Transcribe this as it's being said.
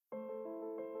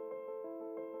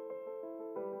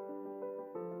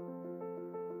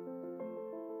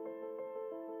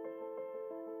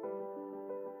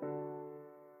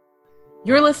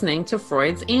You're listening to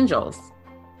Freud's Angels,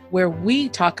 where we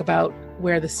talk about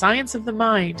where the science of the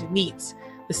mind meets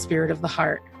the spirit of the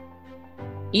heart.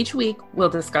 Each week,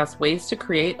 we'll discuss ways to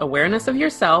create awareness of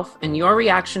yourself and your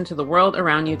reaction to the world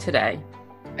around you today,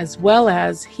 as well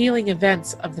as healing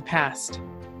events of the past.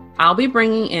 I'll be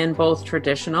bringing in both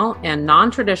traditional and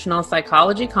non-traditional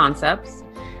psychology concepts,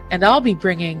 and I'll be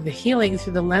bringing the healing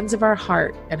through the lens of our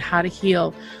heart and how to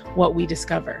heal what we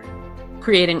discover,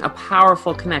 creating a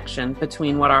powerful connection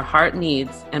between what our heart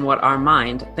needs and what our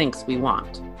mind thinks we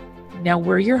want. Now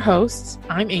we're your hosts.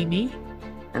 I'm Amy.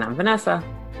 And I'm Vanessa.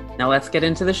 Now let's get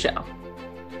into the show.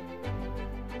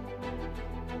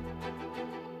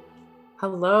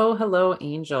 Hello,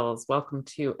 angels. Welcome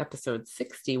to episode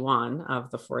 61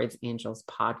 of the Freud's Angels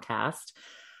podcast.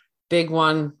 Big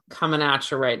one coming at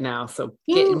you right now. So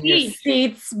get in your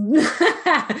seats,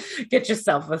 get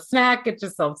yourself a snack, get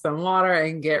yourself some water,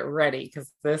 and get ready,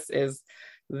 because this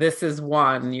is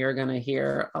one you're going to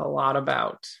hear a lot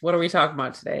about. What are we talking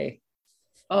about today?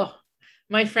 Oh,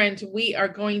 my friend, we are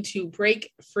going to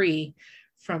break free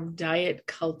from diet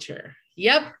culture.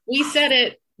 Yep, we said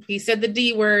it. We said the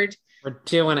D word. We're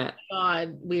doing it.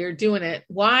 God, we are doing it.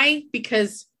 Why?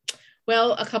 Because,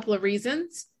 well, a couple of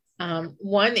reasons.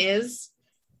 One is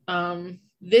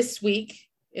this week,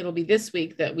 it'll be this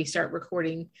week that we start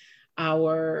recording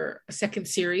our second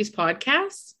series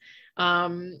podcast.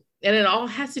 And it all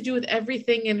has to do with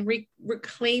everything and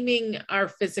reclaiming our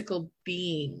physical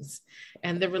beings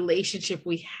and the relationship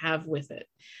we have with it.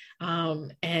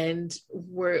 And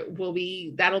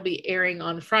that'll be airing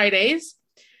on Fridays.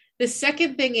 The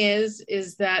second thing is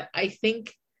that I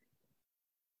think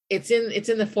it's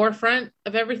in the forefront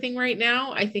of everything right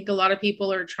now. I think a lot of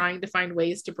people are trying to find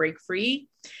ways to break free.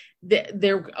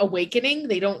 They're awakening.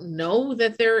 They don't know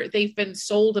that they've been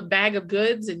sold a bag of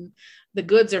goods and the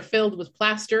goods are filled with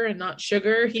plaster and not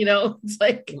sugar. You know, it's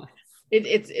like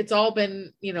it's all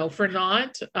been, for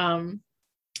naught.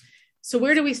 So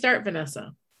where do we start,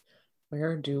 Vanessa?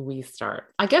 Where do we start?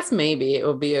 I guess maybe it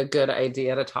would be a good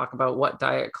idea to talk about what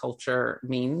diet culture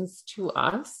means to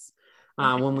us.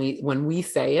 When we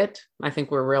say it, I think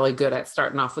we're really good at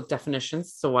starting off with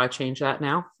definitions. So why change that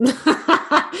now?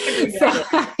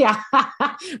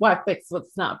 Why fix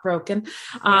what's not broken?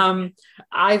 When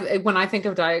I think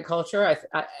of diet culture,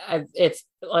 it's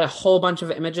a whole bunch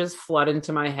of images flood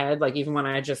into my head. Like even when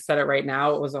I just said it right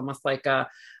now, it was almost like a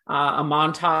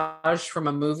montage from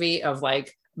a movie of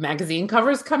like magazine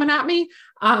covers coming at me,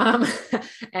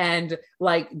 and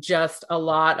like just a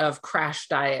lot of crash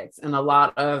diets and a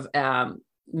lot of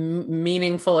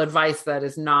meaningful advice that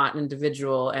is not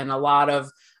individual, and a lot of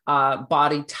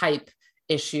body type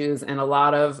issues, and a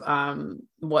lot of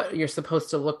what you're supposed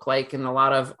to look like, and a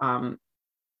lot of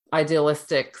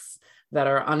idealistics that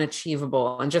are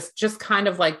unachievable, and just kind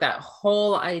of like that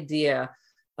whole idea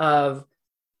of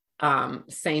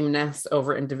sameness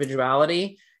over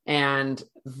individuality, and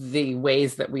the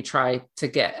ways that we try to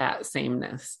get at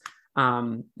sameness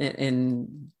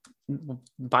in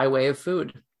by way of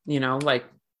food, like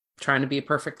trying to be a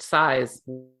perfect size.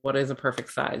 What is a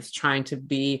perfect size? Trying to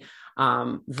be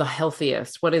the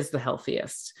healthiest. What is the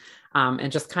healthiest?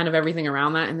 And just kind of everything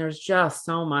around that. And there's just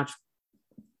so much,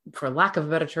 for lack of a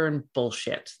better term,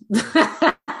 bullshit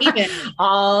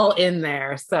all in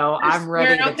there. So I'm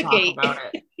ready to talk about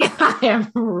it. I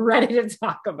am ready to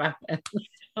talk about it.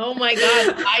 Oh my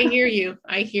God. I hear you.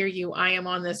 I am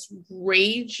on this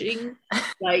raging,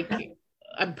 like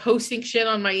I'm posting shit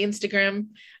on my Instagram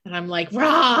and I'm like,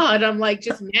 rah, and I'm like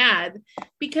just mad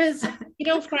because,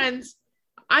 friends,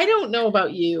 I don't know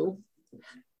about you.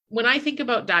 When I think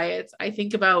about diets, I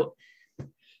think about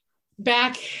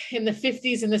back in the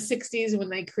 50s and the 60s when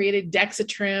they created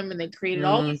Dexatrim and they created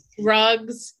all these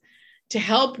drugs to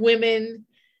help women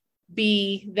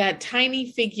be that tiny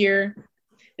figure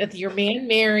that your man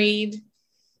married,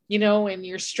 and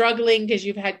you're struggling because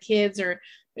you've had kids, or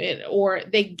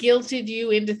they guilted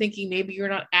you into thinking maybe you're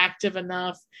not active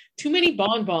enough, too many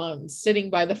bonbons sitting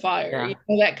by the fire,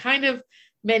 that kind of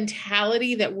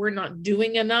mentality that we're not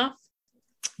doing enough.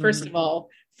 First of all,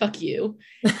 fuck you.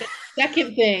 The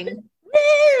second thing,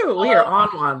 we are on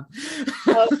one.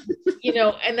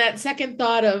 And that second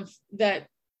thought of that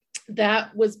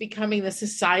was becoming the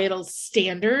societal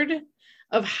standard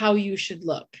of how you should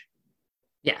look.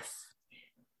 Yes.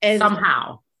 And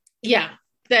somehow. Yeah.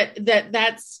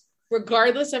 That's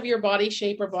regardless of your body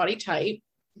shape or body type,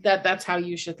 that's how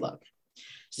you should look.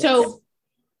 So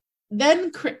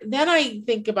then I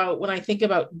think about, when I think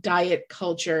about diet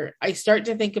culture, I start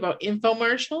to think about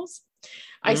infomercials.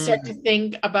 I start to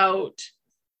think about,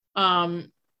 my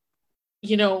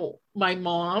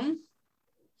mom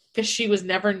because she was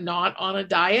never not on a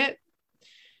diet,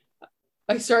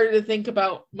 I started to think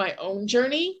about my own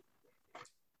journey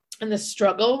and the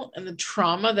struggle and the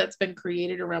trauma that's been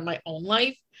created around my own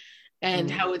life,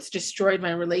 and how it's destroyed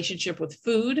my relationship with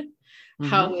food,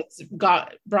 how it's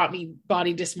brought me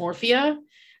body dysmorphia,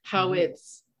 how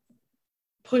it's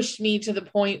pushed me to the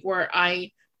point where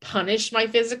I punish my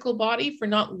physical body for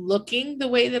not looking the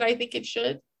way that I think it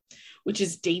should, which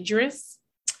is dangerous.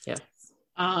 Yes.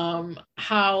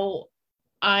 How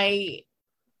I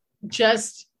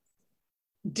just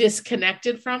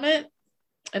disconnected from it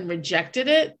and rejected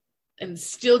it, and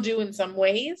still do in some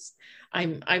ways.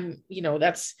 I'm,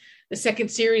 that's the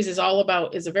second series is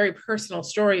a very personal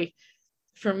story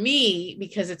for me,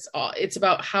 because it's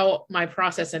about how my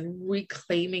process and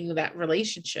reclaiming that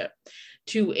relationship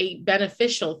to a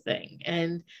beneficial thing,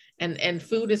 and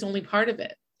food is only part of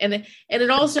it. And it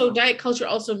also, diet culture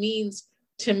also means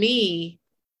to me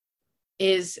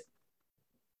is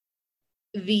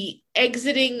the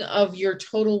exiting of your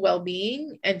total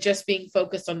well-being and just being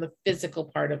focused on the physical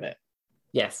part of it.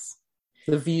 Yes.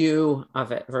 The view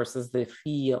of it versus the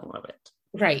feel of it.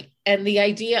 Right. And the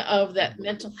idea of that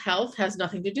mental health has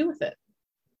nothing to do with it,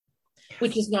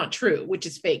 which is not true, which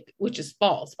is fake, which is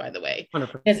false, by the way.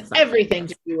 100%. It has everything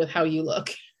to do with how you look.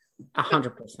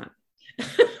 100%.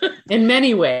 In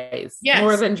many ways. Yes.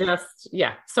 More than just,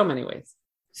 so many ways.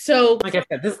 So, like I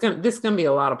said, this is gonna be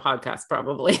a lot of podcasts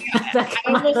probably. I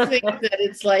almost think that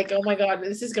it's like, oh my God,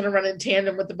 this is going to run in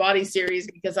tandem with the body series,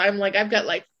 because I'm like, I've got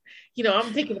like,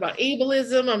 I'm thinking about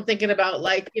ableism. I'm thinking about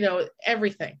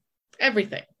everything.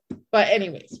 But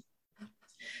anyways,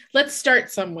 let's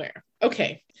start somewhere.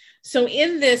 Okay. So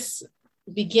in this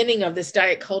beginning of this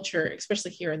diet culture,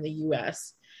 especially here in the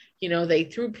US, they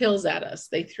threw pills at us.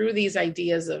 They threw these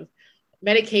ideas of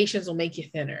medications will make you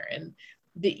thinner, and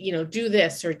do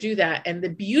this or do that. And the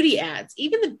beauty ads,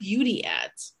 even the beauty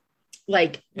ads,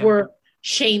 were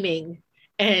shaming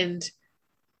and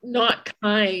not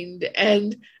kind.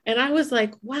 And I was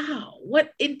like, wow,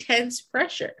 what intense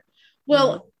pressure.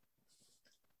 Well,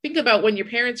 think about when your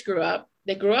parents grew up,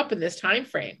 they grew up in this time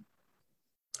frame.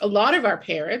 A lot of our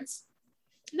parents,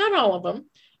 not all of them,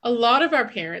 a lot of our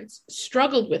parents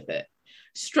struggled with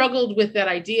that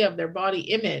idea of their body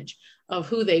image, of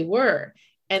who they were,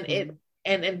 and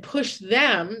and push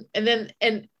them. And then,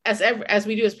 as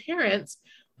we do as parents,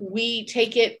 we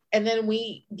take it and then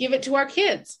we give it to our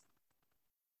kids.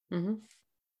 My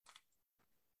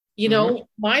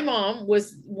mom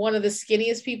was one of the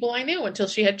skinniest people I knew until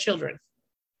she had children.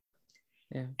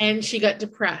 Yeah. And she got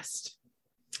depressed.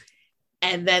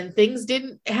 And then things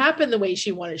didn't happen the way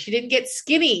she wanted. She didn't get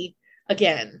skinny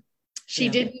again. She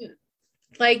didn't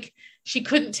she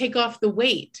couldn't take off the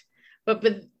weight, but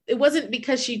it wasn't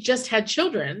because she just had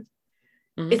children.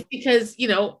 It's because,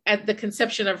 at the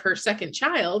conception of her second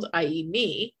child, i.e.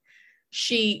 me,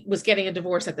 she was getting a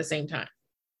divorce at the same time.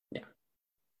 Yeah.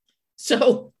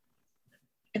 So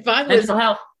if I was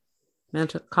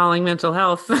calling mental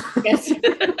health. Yes.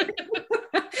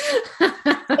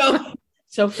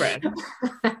 So Fred,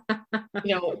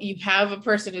 you have a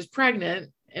person who's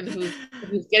pregnant and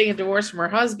who's getting a divorce from her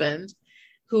husband,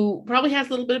 who probably has a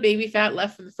little bit of baby fat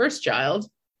left from the first child,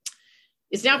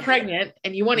 is now pregnant,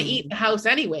 and you want to eat the house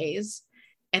anyways,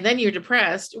 and then you're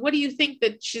depressed. What do you think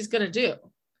that she's going to do?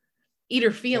 Eat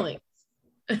her feelings.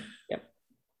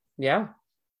 Yeah.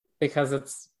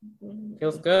 Because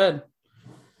feels good.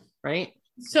 Right.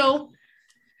 So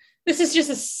this is just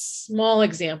a small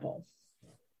example.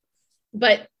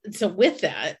 But so with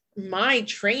that, my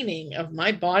training of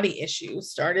my body issues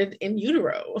started in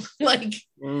utero.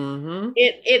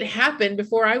 It happened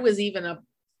before I was even a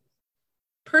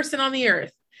person on the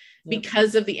earth,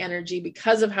 because of the energy,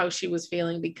 because of how she was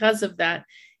feeling, because of that.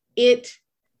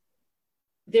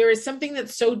 There is something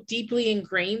that's so deeply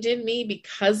ingrained in me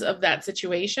because of that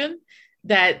situation,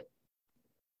 that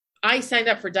I signed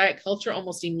up for diet culture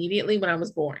almost immediately when I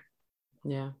was born.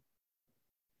 Yeah.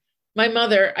 My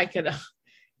mother,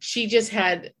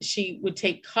 she would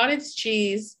take cottage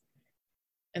cheese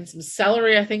and some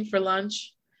celery, I think, for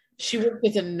lunch. She worked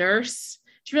as a nurse.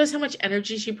 She realized how much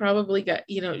energy she probably got.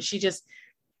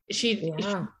 She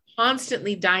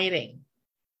constantly dieting.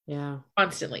 Yeah.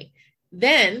 Constantly.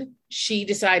 Then she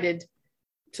decided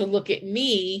to look at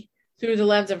me through the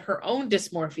lens of her own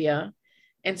dysmorphia,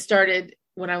 and started,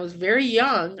 when I was very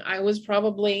young, I was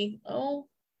probably,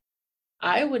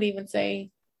 I would even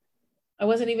say I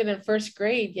wasn't even in first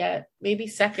grade yet, maybe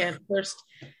first.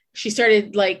 She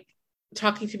started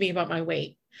talking to me about my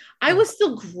weight. I was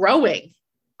still growing.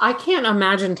 I can't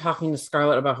imagine talking to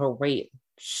Scarlett about her weight.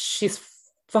 She's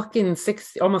fucking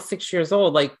almost 6 years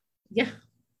old. Yeah.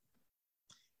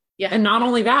 Yeah. And not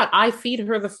only that, I feed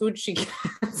her the food she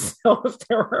gets. So if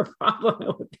there were a problem,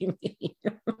 it would be me.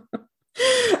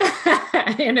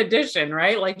 In addition,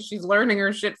 right? Like she's learning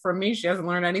her shit from me. She hasn't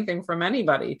learned anything from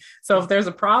anybody. So if there's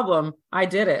a problem, I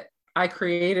did it. I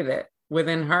created it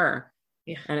within her.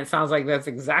 Yeah. And it sounds like that's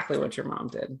exactly what your mom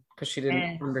did because she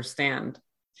didn't understand.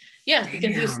 Yeah,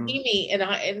 because you see me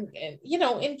and you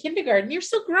know, in kindergarten, you're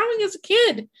still growing as a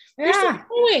kid. You're still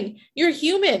growing. You're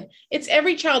human. It's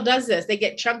every child does this. They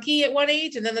get chunky at one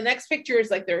age, and then the next picture is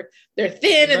like they're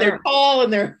thin and they're tall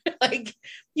and they're like,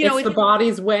 you know, it's the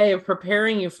body's way of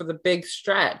preparing you for the big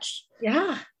stretch.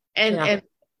 Yeah. And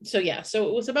so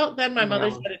it was about then my mother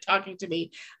started talking to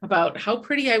me about how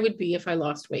pretty I would be if I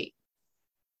lost weight.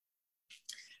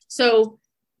 So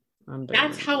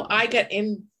that's how I got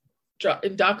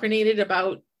indoctrinated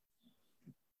about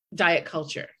diet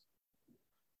culture,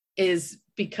 is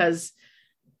because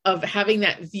of having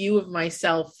that view of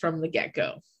myself from the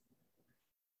get-go.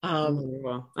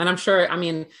 And I'm sure, I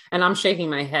mean, and I'm shaking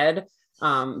my head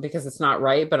because it's not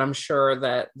right, but I'm sure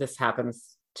that this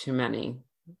happens to many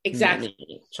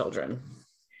children.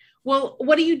 Well,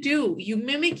 what do? You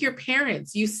mimic your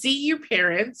parents. You see your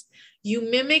parents, you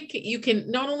mimic, you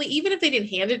can not only, even if they didn't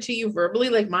hand it to you verbally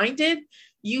like mine did,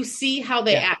 you see how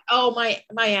they act. Oh, my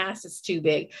ass is too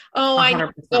big. Oh, 100%. I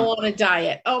need to go on a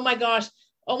diet. Oh my gosh.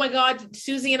 Oh my God,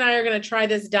 Susie and I are going to try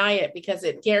this diet because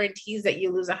it guarantees that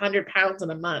you lose 100 pounds in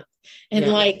a month. And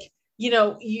like, you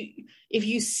know, if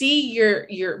you see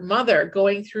your mother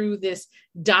going through this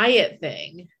diet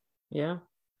thing, you're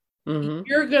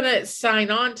going to sign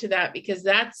on to that because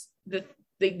that's the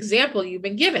example you've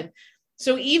been given.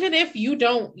 So even if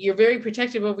you're very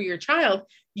protective over your child,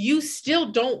 you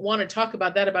still don't want to talk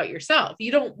about that about yourself.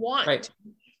 You don't want to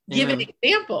give an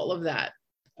example of that.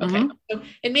 Okay. So,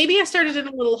 and maybe I started it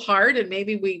a little hard and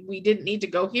maybe we didn't need to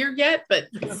go here yet, but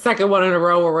second one in a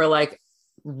row where we're like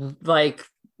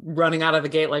running out of the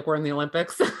gate, like we're in the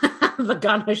Olympics. The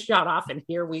gun has shot off and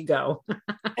here we go.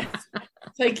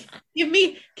 It's like, give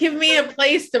me a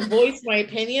place to voice my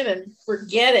opinion and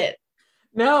forget it.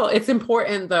 No, it's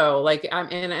important though. Like,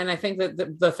 and I think that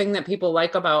the thing that people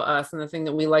like about us and the thing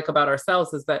that we like about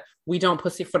ourselves is that we don't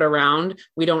pussyfoot around.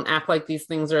 We don't act like these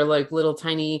things are like little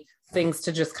tiny things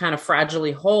to just kind of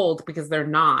fragilely hold, because they're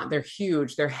not. They're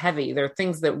huge. They're heavy. They're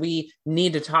things that we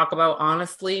need to talk about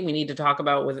honestly. We need to talk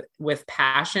about with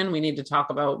passion. We need to talk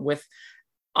about with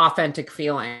authentic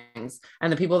feelings.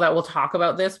 And the people that will talk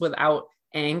about this without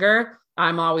anger,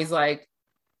 I'm always like,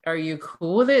 are you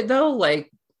cool with it though? Like,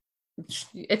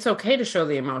 it's okay to show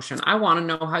the emotion. I want to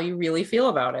know how you really feel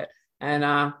about it.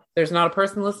 And there's not a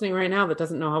person listening right now that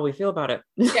doesn't know how we feel about it.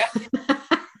 Yeah.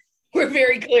 We're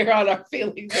very clear on our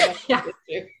feelings. Yeah.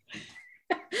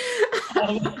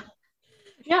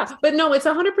 Yeah, but no, it's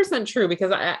 100% true,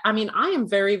 because I mean, I am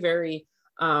very, very,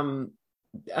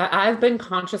 I've been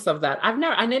conscious of that.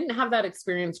 I didn't have that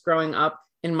experience growing up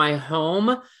in my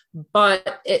home,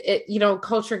 but it you know,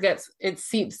 culture it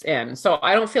seeps in. So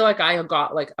I don't feel like I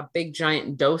got like a big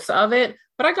giant dose of it,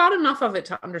 but I got enough of it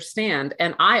to understand.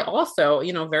 And I also,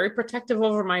 you know, very protective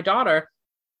over my daughter,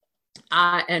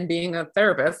 and being a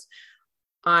therapist,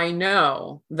 I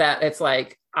know that it's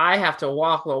like, I have to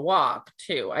walk the walk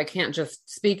too. I can't just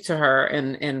speak to her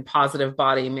in positive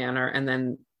body manner and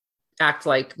then act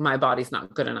like my body's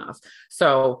not good enough.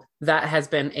 So that has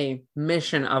been a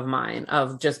mission of mine,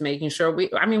 of just making sure we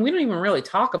don't even really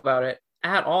talk about it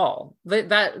at all.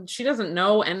 That she doesn't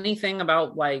know anything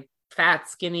about like fat,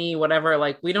 skinny, whatever.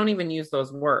 Like, we don't even use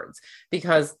those words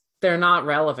because they're not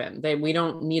relevant. We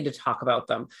don't need to talk about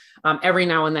them. Every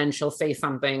now and then she'll say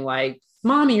something like,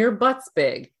 "Mommy, your butt's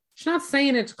big." She's not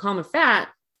saying it to call me fat.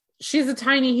 She's a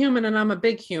tiny human and I'm a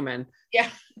big human. Yeah.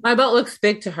 My butt looks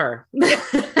big to her.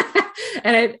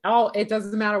 And it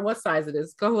doesn't matter what size it is,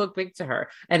 it's gonna look big to her.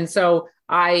 And so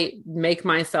I make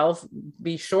myself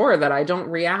be sure that I don't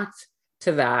react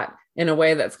to that in a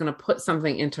way that's going to put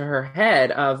something into her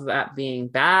head of that being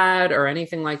bad or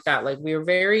anything like that. Like, we're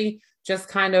very just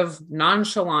kind of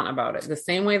nonchalant about it, the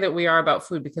same way that we are about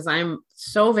food, because I'm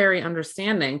so very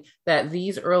understanding that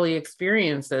these early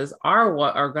experiences are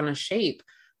what are going to shape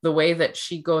the way that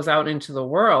she goes out into the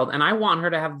world. And I want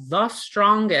her to have the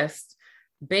strongest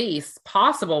base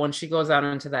possible when she goes out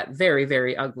into that very,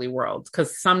 very ugly world,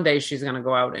 because someday she's going to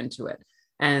go out into it.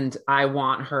 And I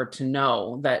want her to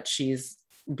know that she's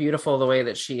beautiful the way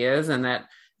that she is, and that,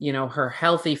 you know, her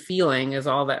healthy feeling is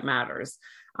all that matters.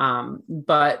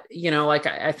 But, you know, like,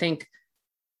 I think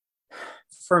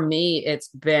for me, it's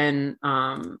been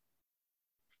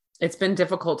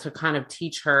difficult to kind of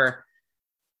teach her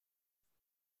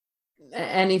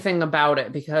anything about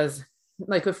it, because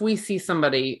like, if we see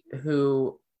somebody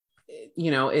who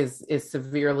is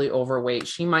severely overweight,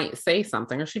 she might say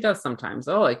something, or she does sometimes,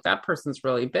 oh, like that person's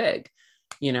really big,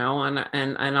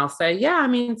 and I'll say, yeah, I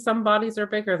mean, some bodies are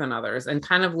bigger than others, and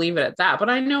kind of leave it at that. But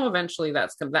I know eventually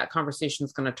that conversation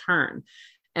is going to turn,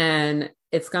 and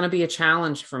it's going to be a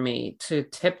challenge for me to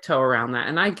tiptoe around that.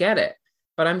 And I get it,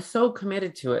 but I'm so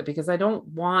committed to it because I don't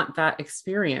want that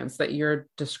experience that you're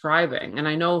describing. And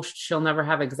I know she'll never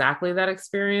have exactly that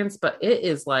experience, but it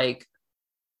is like,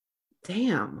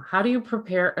 damn, how do you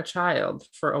prepare a child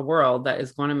for a world that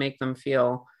is going to make them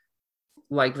feel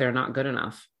like they're not good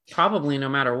enough? Probably no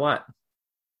matter what.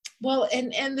 Well,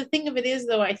 and the thing of it is,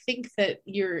 though, I think that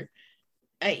you're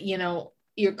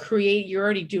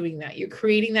already doing that. You're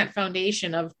creating that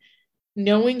foundation of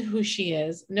knowing who she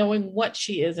is, knowing what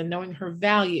she is, and knowing her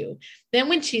value. Then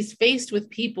when she's faced with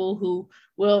people who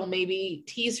will maybe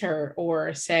tease her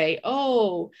or say,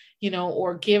 oh,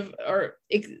 or give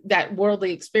that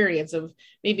worldly experience of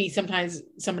maybe sometimes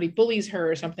somebody bullies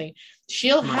her or something,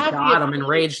 she'll have. God, I'm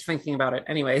enraged thinking about it.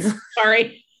 Anyways.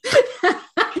 Sorry.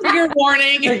 Trigger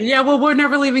warning. Yeah, well, we're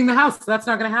never leaving the house. So that's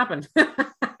not going to happen.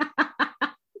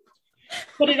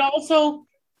 But it also,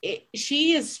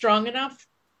 she is strong enough,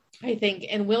 I think,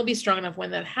 and will be strong enough when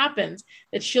that happens,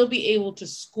 that she'll be able to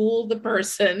school the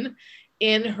person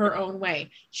in her own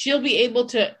way. She'll be able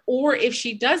to, or if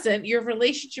she doesn't, your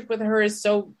relationship with her is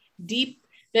so deep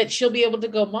that she'll be able to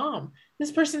go, Mom,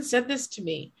 this person said this to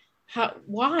me.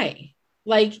 Why?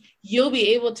 Like, you'll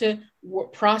be able to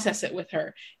process it with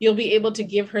her. You'll be able to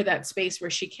give her that space where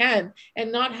she can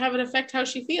and not have it affect how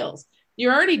she feels.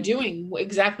 You're already doing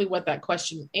exactly what that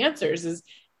question answers. Is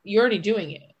you're already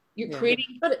doing it. You're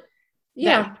creating that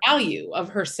value of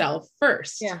herself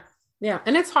first. Yeah.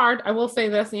 And it's hard. I will say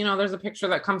this, there's a picture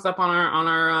that comes up on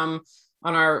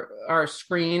our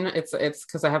screen. It's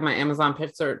because I have my Amazon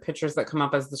pictures that come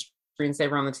up as the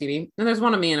screensaver on the TV. And there's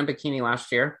one of me in a bikini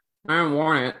last year. I haven't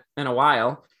worn it in a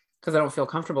while because I don't feel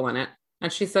comfortable in it.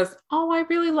 And she says, oh, I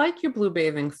really like your blue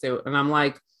bathing suit. And I'm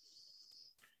like,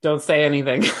 don't say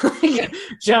anything.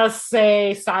 Just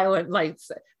say silent,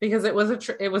 because it was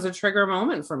a trigger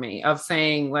moment for me of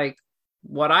saying, like,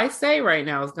 what I say right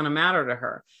now is going to matter to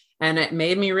her. And it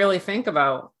made me really think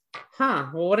about, well,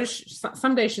 what is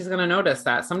someday she's going to notice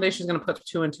that. Someday she's going to put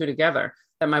 2 and 2 together,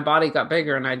 that my body got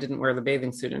bigger and I didn't wear the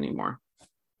bathing suit anymore.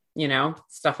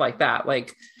 Stuff like that.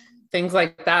 Like things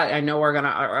like that, I know are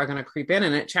going to creep in,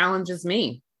 and it challenges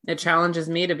me. It challenges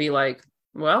me to be like,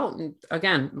 well,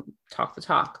 again, talk the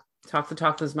talk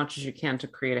as much as you can to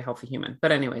create a healthy human.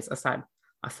 But anyways, aside,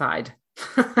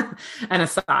 and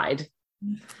aside.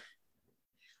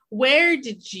 Where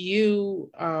did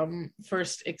you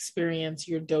first experience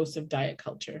your dose of diet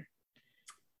culture?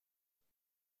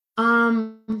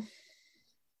 I'm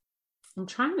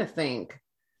trying to think,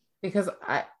 because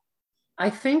I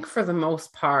think for the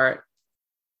most part,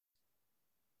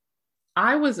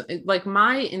 I was like,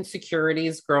 my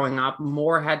insecurities growing up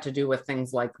more had to do with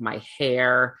things like my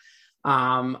hair,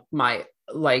 my,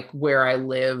 like where I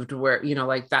lived, where,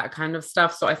 like that kind of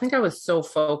stuff. So I think I was so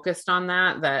focused on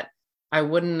that I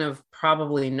wouldn't have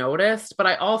probably noticed. But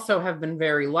I also have been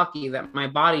very lucky that my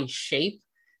body shape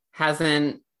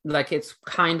hasn't, like, it's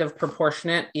kind of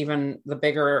proportionate, even the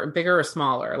bigger or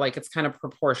smaller, like it's kind of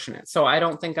proportionate. So I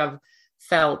don't think I've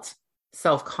felt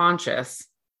self-conscious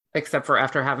except for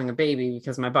after having a baby,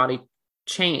 because my body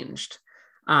changed.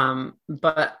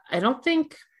 But I don't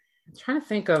think, I'm trying to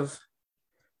think of,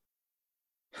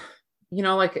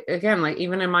 like, again, like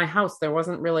even in my house, there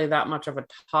wasn't really that much of a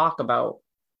talk about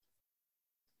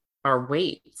our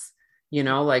weights,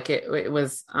 like it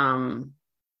was, I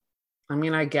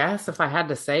mean, I guess if I had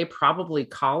to say, probably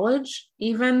college,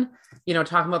 even,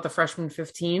 talking about the freshman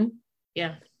 15.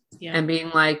 Yeah. And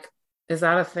being like, is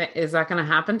that a thing? Is that going to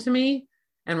happen to me?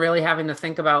 And really having to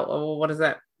think about, oh, what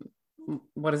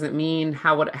does it mean?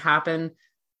 How would it happen?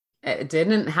 It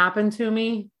didn't happen to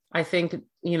me. I think,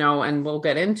 and we'll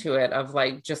get into it, of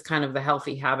like, just kind of the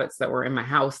healthy habits that were in my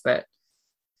house that,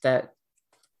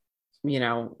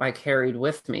 I carried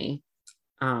with me,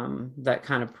 that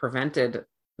kind of prevented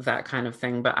that kind of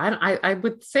thing. But I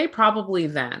would say probably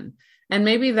then, and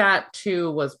maybe that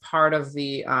too was part of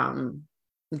the,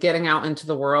 getting out into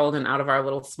the world and out of our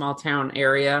little small town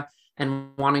area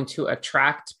and wanting to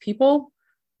attract people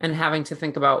and having to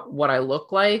think about what I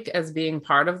look like as being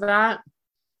part of that.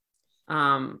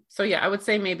 So yeah, I would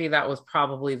say maybe that was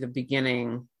probably the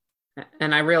beginning.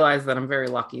 And I realized that I'm very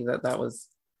lucky that was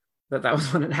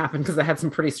when it happened, because I had some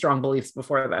pretty strong beliefs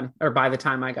before then, or by the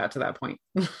time I got to that point.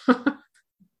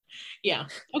 Yeah.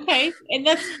 Okay. And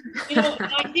that's,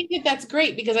 I think that's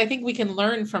great, because I think we can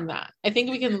learn from that. I think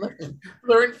we can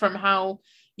learn from how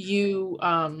you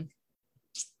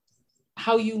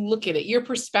how you look at it, your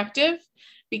perspective,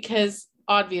 because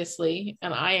obviously,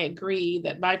 and I agree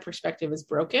that my perspective is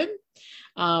broken.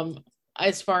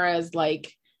 As far as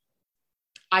like,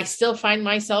 I still find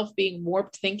myself being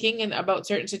warped thinking and about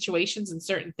certain situations and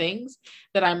certain things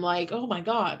that I'm like, oh my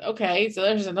God, okay, so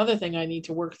there's another thing I need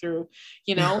to work through,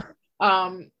 you know?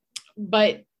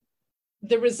 But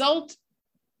the result,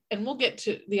 and we'll get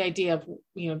to the idea of,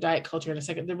 diet culture in a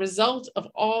second. The result of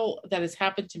all that has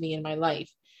happened to me in my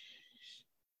life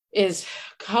is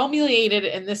culminated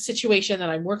in this situation that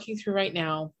I'm working through right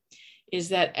now, is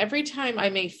that every time I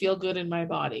may feel good in my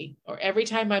body, or every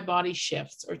time my body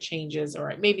shifts or changes,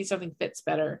 or maybe something fits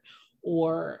better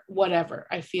or whatever,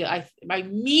 I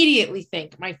immediately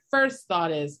think, my first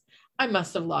thought is, I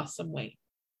must have lost some weight.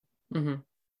 Mm-hmm.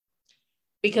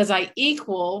 Because I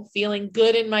equal feeling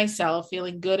good in myself,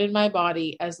 feeling good in my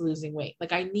body as losing weight.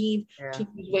 Like I need to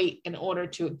lose weight in order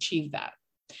to achieve that.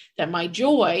 That my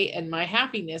joy and my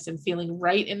happiness and feeling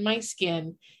right in my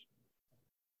skin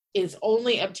is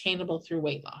only obtainable through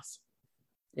weight loss.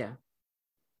 Yeah.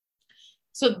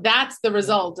 So that's the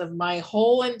result of my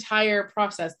whole entire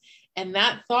process. And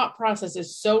that thought process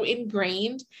is so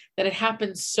ingrained that it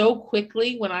happens so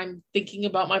quickly when I'm thinking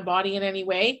about my body in any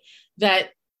way that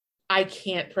I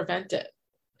can't prevent it.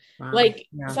 Wow. Like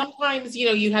sometimes,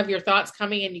 you have your thoughts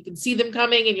coming and you can see them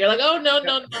coming and you're like, oh,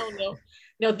 no.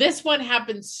 No, this one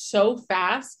happens so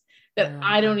fast that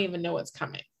I don't even know what's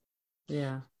coming.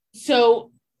 Yeah.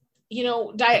 So,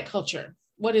 diet culture.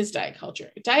 What is diet culture?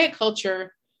 Diet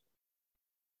culture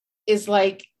is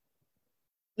like,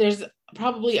 there's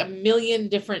probably a million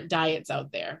different diets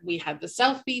out there. We had the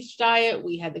South Beach diet.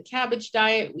 We had the cabbage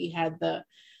diet. We had the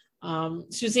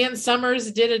Suzanne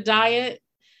Summers did a diet.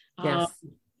 Yes.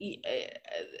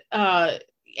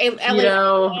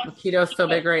 Keto's so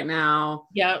big right now.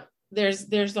 Yeah.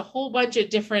 There's a whole bunch of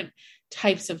different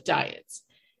types of diets.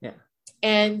 Yeah.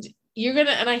 And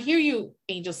and I hear you,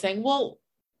 Angel, saying, well,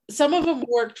 some of them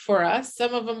worked for us.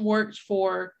 Some of them worked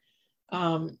for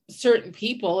certain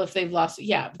people if they've lost.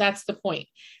 Yeah, that's the point.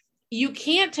 You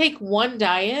can't take one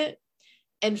diet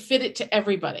and fit it to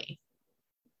everybody.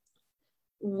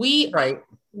 We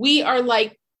are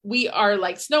like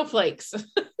snowflakes.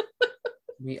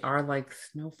 We are like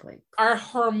snowflakes. Our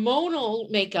hormonal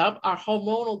makeup, our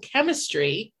hormonal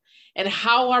chemistry, and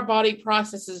how our body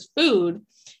processes food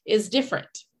is different.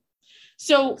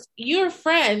 So your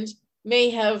friend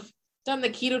may have done the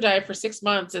keto diet for 6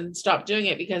 months and stopped doing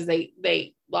it because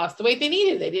they lost the weight they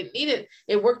needed. They didn't need it.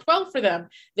 It worked well for them.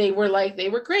 They were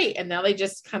great. And now they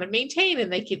just kind of maintain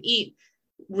and they can eat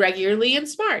regularly and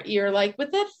smart. You're like,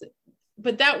 but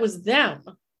that was them.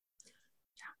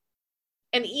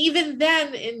 And even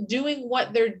then, in doing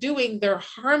what they're doing, they're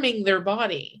harming their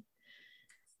body.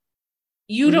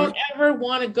 You don't ever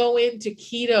want to go into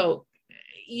keto.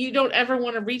 You don't ever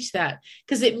want to reach that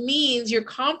because it means you're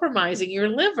compromising your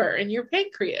liver and your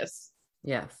pancreas.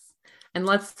 Yes. And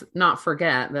let's not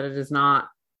forget that it is not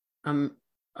a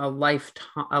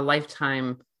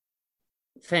lifetime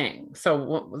thing.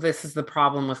 So this is the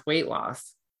problem with weight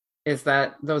loss, is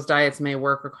that those diets may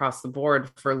work across the board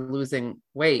for losing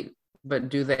weight, but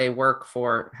do they work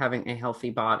for having a healthy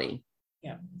body?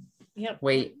 Yeah. Yeah.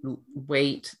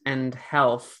 Weight and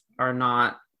health are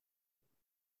not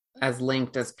as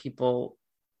linked as people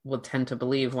would tend to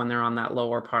believe when they're on that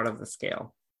lower part of the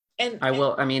scale. And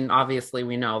obviously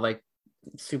we know, like,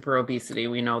 super obesity,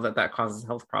 we know that causes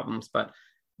health problems, but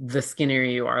the skinnier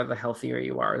you are, the healthier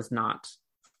you are is not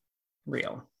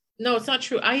real. No, it's not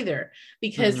true either,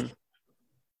 because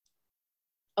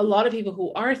a lot of people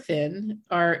who are thin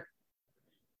are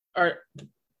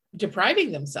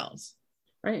depriving themselves.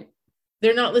 Right.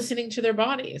 They're not listening to their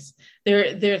bodies.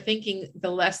 They're thinking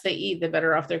the less they eat, the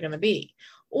better off they're going to be.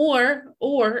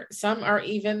 Or some are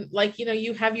even like,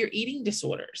 you have your eating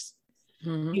disorders.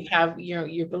 Mm-hmm. You have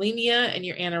your bulimia and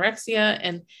your anorexia,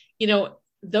 and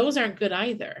those aren't good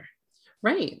either.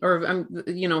 Right. Or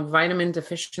vitamin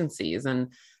deficiencies and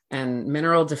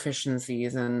mineral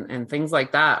deficiencies and things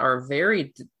like that are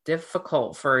very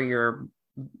difficult for your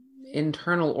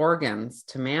internal organs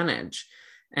to manage.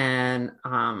 And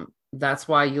that's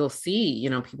why you'll see,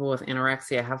 people with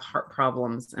anorexia have heart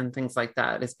problems and things like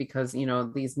that. It's because,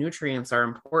 these nutrients are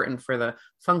important for the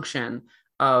function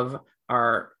of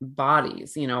our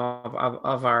bodies, of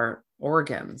our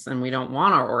organs, and we don't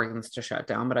want our organs to shut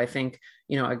down. But I think,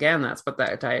 again, that's what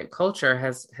that diet culture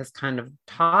has kind of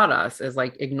taught us, is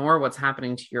like, ignore what's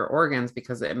happening to your organs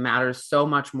because it matters so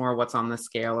much more what's on the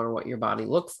scale or what your body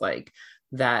looks like,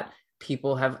 that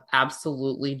people have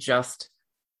absolutely just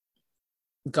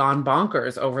gone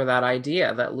bonkers over that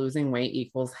idea that losing weight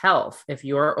equals health. If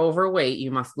you're overweight, you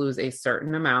must lose a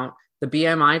certain amount. The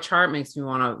BMI chart makes me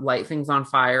want to light things on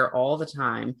fire all the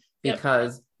time,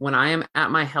 because when I am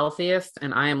at my healthiest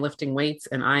and I am lifting weights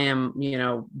and I am,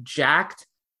 jacked,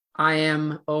 I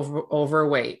am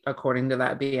overweight according to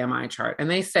that BMI chart. And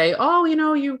they say, oh,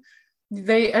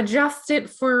 they adjust it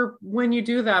for when you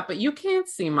do that, but you can't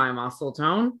see my muscle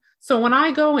tone. So when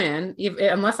I go in,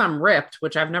 unless I'm ripped,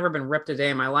 which I've never been ripped a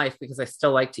day in my life because I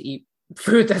still like to eat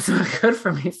food that's not good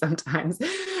for me sometimes,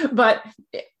 but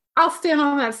I'll stand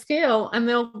on that scale and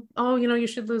they'll, oh, you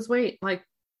should lose weight. Like,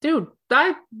 dude,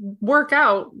 I work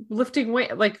out lifting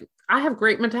weight. Like, I have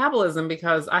great metabolism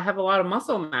because I have a lot of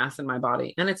muscle mass in my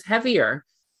body and it's heavier.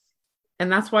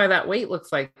 And that's why that weight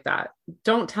looks like that.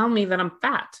 Don't tell me that I'm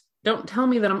fat. Don't tell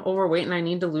me that I'm overweight and I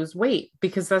need to lose weight,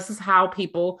 because this is how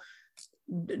people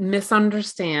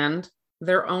misunderstand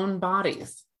their own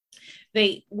bodies.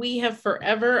 We have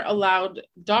forever allowed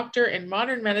doctor and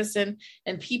modern medicine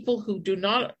and people who who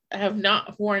are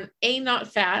not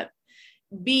fat,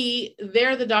 B,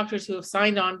 they're the doctors who have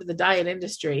signed on to the diet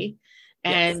industry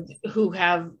and who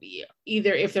have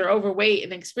either, if they're overweight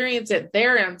and experience it,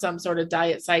 they're on some sort of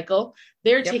diet cycle.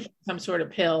 They're taking some sort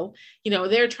of pill,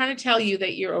 they're trying to tell you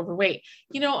that you're overweight.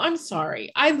 I'm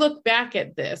sorry. I look back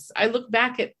at this. I look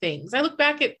back at things. I look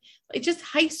back at just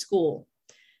high school.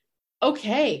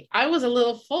 Okay. I was a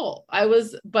little full.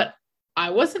 But I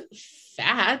wasn't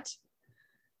fat.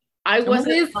 I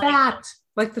wasn't fat.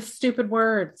 Like the stupid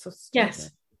word. So stupid. Yes.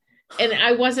 And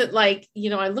I wasn't like,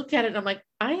 I look at it and I'm like,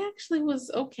 I actually was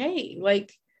okay.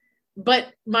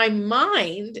 But my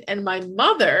mind and my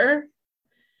mother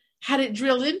had it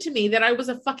drilled into me that I was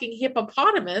a fucking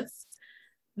hippopotamus,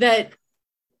 that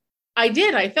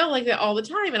I felt like that all the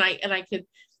time. And I could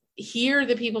hear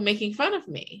the people making fun of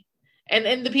me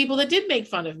and the people that did make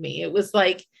fun of me. It was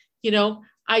like,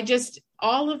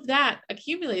 all of that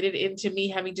accumulated into me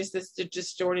having just this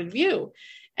distorted view.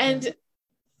 And,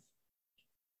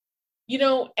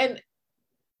 and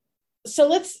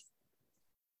so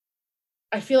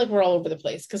I feel like we're all over the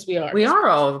place, because we are. We are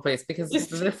all over the place because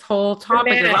this whole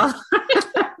topic is all,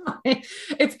 it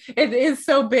is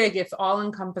so big. It's all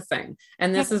encompassing.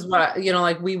 And this is what,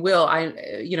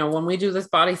 when we do this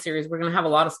body series, we're going to have a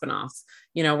lot of spinoffs.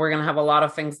 We're going to have a lot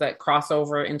of things that cross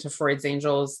over into Freud's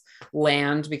Angels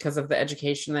land because of the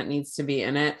education that needs to be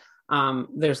in it.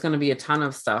 There's going to be a ton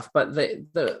of stuff, but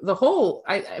the whole,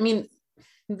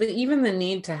 even the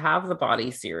need to have the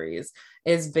body series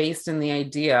is based in the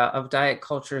idea of diet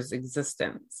culture's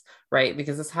existence, right?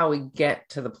 Because it's how we get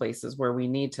to the places where we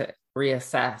need to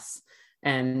reassess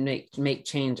and make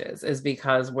changes, is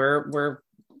because we're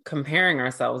comparing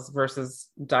ourselves versus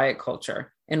diet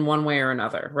culture in one way or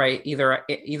another, right?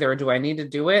 Either do I need to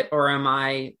do it, or am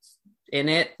I in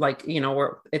it?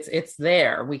 It's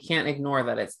there. We can't ignore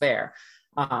that it's there.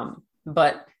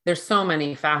 But there's so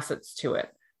many facets to it,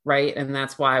 right? And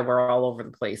that's why we're all over the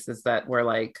place, is that we're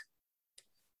like,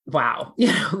 wow,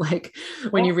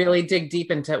 when you really dig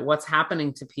deep into what's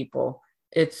happening to people,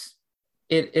 it's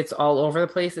all over the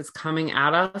place. It's coming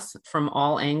at us from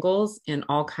all angles in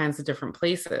all kinds of different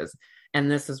places. And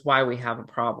this is why we have a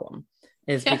problem,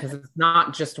 is because it's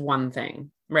not just one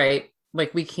thing, right?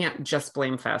 Like, we can't just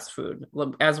blame fast food.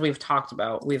 As we've talked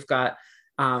about, we've got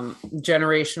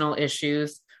generational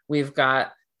issues. We've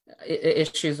got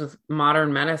issues with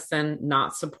modern medicine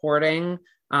not supporting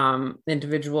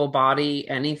individual body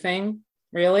anything,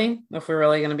 really, if we're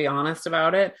really going to be honest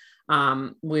about it.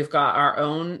 We've got our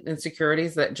own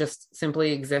insecurities that just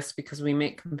simply exist because we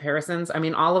make comparisons.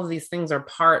 All of these things are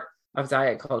part of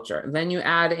diet culture. Then you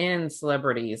add in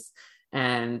celebrities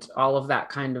and all of that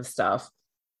kind of stuff.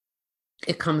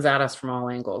 It comes at us from all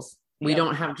angles. We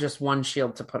don't have just one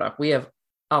shield to put up. We have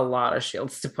a lot of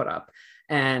shields to put up,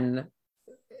 and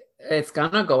it's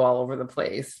going to go all over the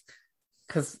place.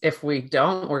 Because if we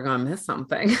don't, we're going to miss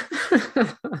something.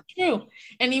 True.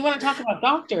 And you want to talk about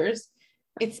doctors.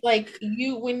 It's like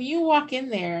when you walk in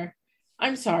there,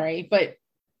 I'm sorry, but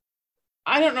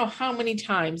I don't know how many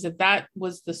times that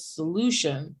was the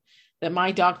solution that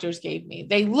my doctors gave me.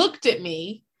 They looked at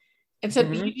me and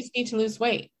said, you just need to lose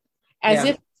weight. As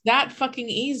if it's that fucking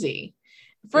easy.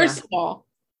 First of all,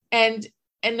 and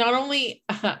not only,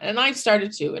 and I've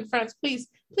started to, and friends, please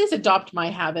adopt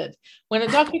my habit. When a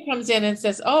doctor comes in and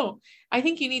says, oh, I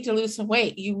think you need to lose some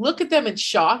weight, you look at them in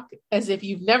shock as if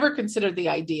you've never considered the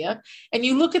idea. And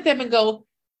you look at them and go,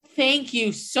 thank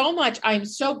you so much. I'm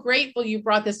so grateful you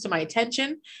brought this to my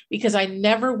attention, because I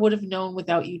never would have known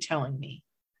without you telling me.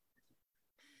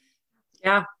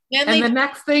 Yeah. And the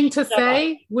next thing to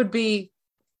say would be,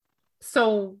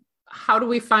 so how do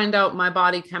we find out my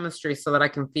body chemistry so that I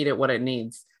can feed it what it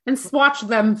needs? And watch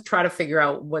them try to figure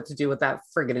out what to do with that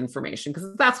friggin' information,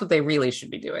 because that's what they really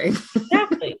should be doing.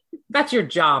 Exactly. That's your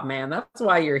job, man. That's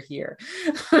why you're here.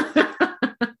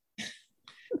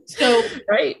 So,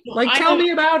 right. Like, tell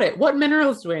me about it. What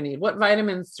minerals do I need? What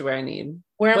vitamins do I need?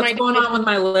 What's going on with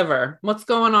my liver? What's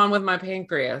going on with my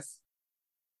pancreas?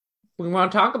 We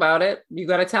want to talk about it. You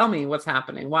got to tell me what's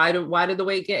happening. Why did the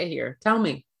weight get here? Tell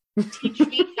me. Teach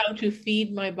me how to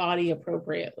feed my body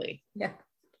appropriately. Yeah.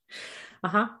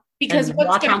 Uh-huh. Because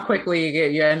watch how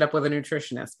quickly you end up with a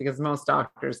nutritionist, because most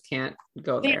doctors can't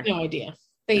go there. They have no idea.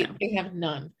 They have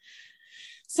none.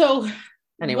 So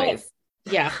anyways.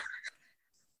 Yeah.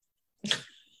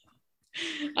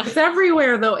 It's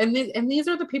everywhere though. And these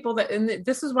are the people that, and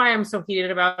this is why I'm so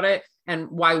heated about it, and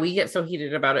why we get so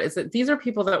heated about it, is that these are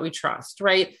people that we trust,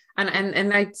 right?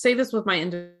 And I say this with my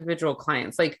individual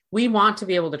clients, like, we want to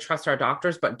be able to trust our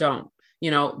doctors, but don't,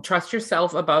 trust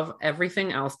yourself above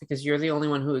everything else, because you're the only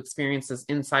one who experiences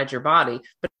inside your body.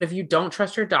 But if you don't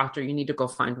trust your doctor, you need to go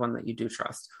find one that you do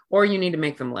trust, or you need to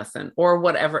make them listen, or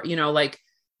whatever, like,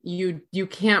 you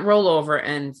can't roll over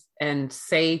and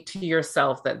say to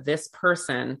yourself that this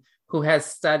person who has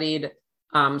studied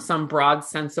some broad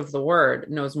sense of the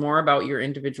word knows more about your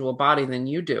individual body than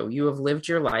you do. You have lived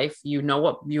your life. You know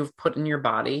what you've put in your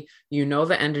body. You know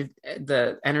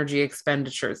the energy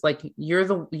expenditures. Like, you're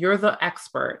the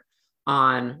expert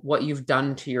on what you've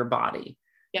done to your body.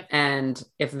 Yep. And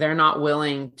if they're not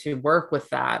willing to work with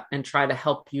that and try to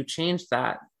help you change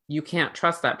that, you can't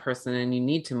trust that person, and you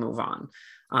need to move on.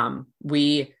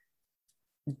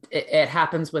 It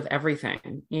happens with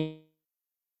everything. It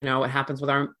happens with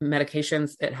our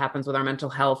medications. It happens with our mental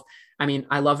health. I mean,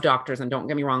 I love doctors, and don't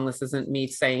get me wrong. This isn't me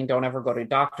saying don't ever go to a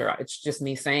doctor. It's just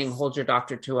me saying hold your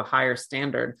doctor to a higher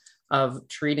standard of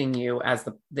treating you as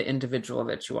the individual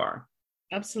that you are.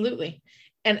 Absolutely.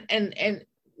 And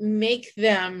make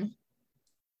them,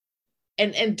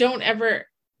 and don't ever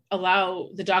allow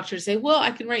the doctor to say, well,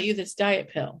 I can write you this diet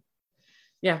pill.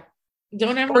 Yeah.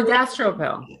 Don't ever. Or gastro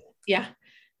pill. Yeah.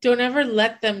 Don't ever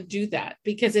let them do that,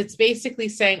 because it's basically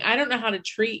saying, I don't know how to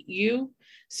treat you,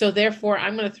 so therefore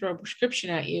I'm going to throw a prescription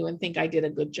at you and think I did a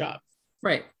good job.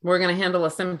 Right. We're going to handle a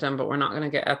symptom, but we're not going to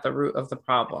get at the root of the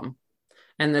problem.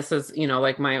 And this is,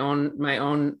 like my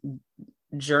own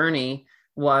journey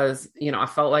was, I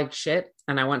felt like shit,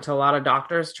 and I went to a lot of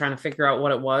doctors trying to figure out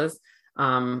what it was.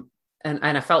 And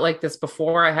I felt like this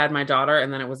before I had my daughter,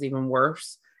 and then it was even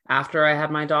worse after I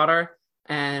had my daughter.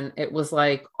 And it was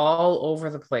like all over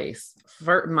the place.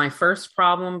 My first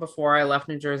problem before I left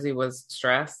New Jersey was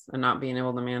stress and not being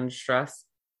able to manage stress.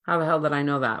 How the hell did I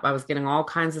know that? I was getting all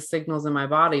kinds of signals in my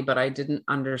body, but I didn't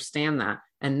understand that.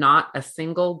 And not a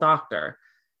single doctor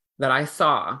that I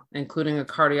saw, including a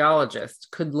cardiologist,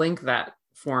 could link that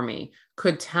for me,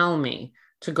 could tell me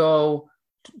to go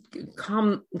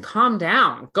calm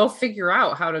down, go figure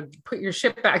out how to put your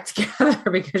shit back together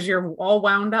because you're all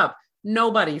wound up.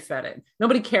 Nobody said it.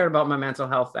 Nobody cared about my mental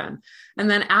health then. And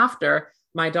then after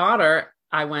my daughter,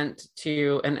 I went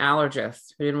to an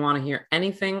allergist who didn't want to hear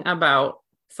anything about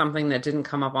something that didn't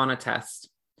come up on a test.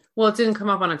 Well, it didn't come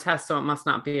up on a test, so it must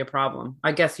not be a problem.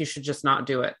 I guess you should just not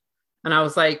do it. And I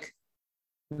was like,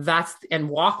 and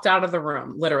walked out of the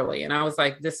room, literally. And I was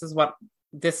like, this is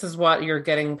what you're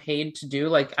getting paid to do.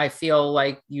 Like, I feel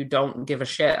like you don't give a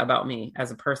shit about me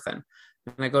as a person.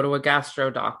 And I go to a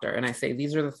gastro doctor and I say,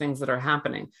 these are the things that are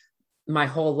happening. My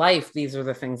whole life, these are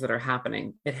the things that are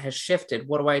happening. It has shifted.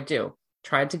 What do I do?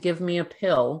 Tried to give me a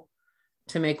pill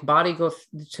to make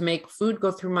food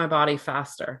go through my body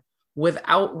faster,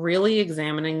 without really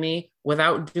examining me,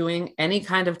 without doing any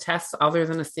kind of tests other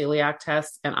than a celiac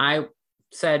test. And I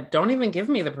said, don't even give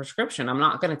me the prescription. I'm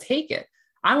not going to take it.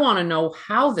 I want to know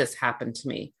how this happened to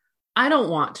me. I don't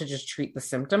want to just treat the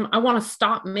symptom. I want to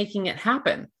stop making it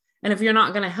happen. And if you're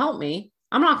not going to help me,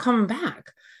 I'm not coming back,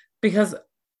 because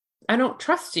I don't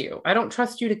trust you. I don't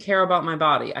trust you to care about my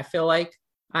body. I feel like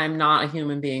I'm not a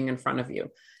human being in front of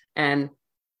you. And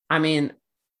I mean,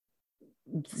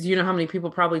 you know how many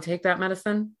people probably take that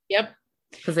medicine? Yep.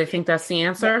 Because they think that's the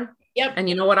answer. Yep. And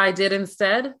you know what I did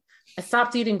instead? I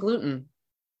stopped eating gluten,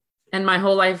 and my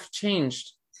whole life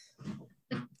changed.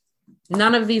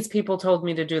 None of these people told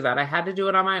me to do that. I had to do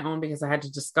it on my own, because I had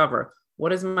to discover, what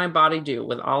does my body do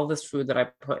with all this food that I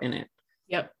put in it?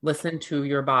 Yep. Listen to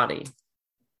your body.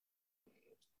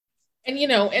 And,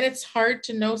 and it's hard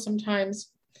to know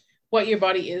sometimes what your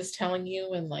body is telling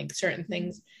you, and like certain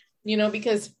things,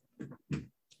 because,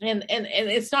 and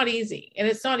it's not easy. And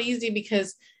it's not easy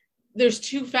because there's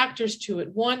two factors to it.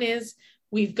 One is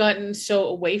we've gotten so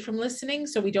away from listening,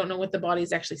 so we don't know what the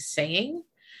body's actually saying.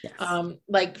 Yes.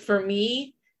 Like for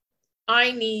me,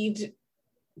 I need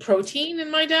protein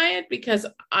in my diet because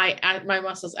my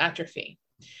muscles atrophy.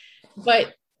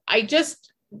 But I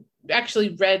just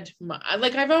actually read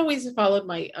like I've always followed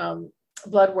my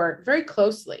blood work very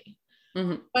closely.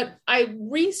 Mm-hmm. But I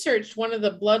researched one of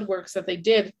the blood works that they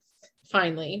did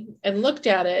finally and looked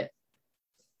at it.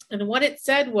 And what it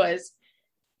said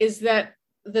is that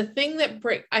the thing that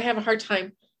I have a hard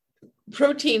time,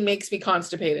 protein makes me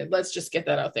constipated. Let's just get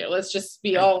that out there. Let's just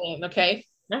be all in. Okay.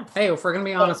 Yeah. Hey, if we're going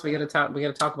to be honest, we got to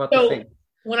talk about the thing.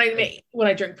 When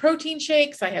I drink protein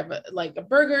shakes, I have like a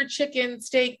burger, chicken,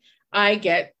 steak, I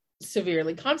get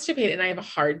severely constipated and I have a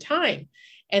hard time.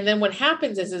 And then what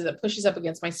happens is it pushes up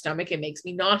against my stomach. It makes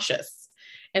me nauseous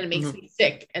and it makes me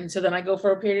sick. And so then I go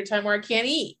for a period of time where I can't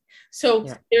eat. So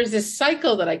there's this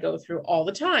cycle that I go through all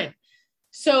the time.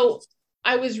 So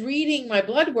I was reading my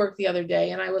blood work the other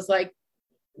day and I was like,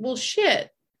 well, shit,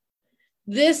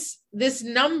 this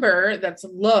number that's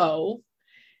low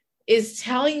is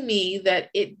telling me that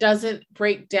it doesn't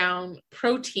break down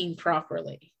protein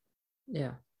properly.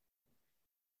 Yeah.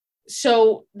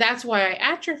 So that's why I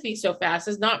atrophy so fast,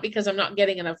 is not because I'm not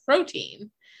getting enough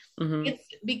protein. Mm-hmm. It's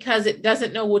because it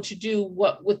doesn't know what to do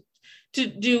with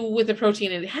the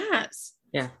protein it has.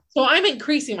 Yeah. So I'm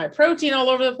increasing my protein all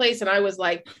over the place. And I was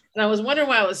wondering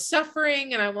why I was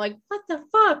suffering. And I'm like, what the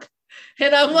fuck?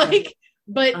 And I'm like,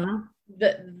 but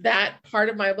that part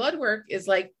of my blood work is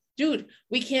like, dude,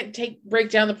 we can't break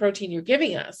down the protein you're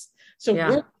giving us. So we're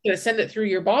going to send it through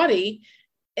your body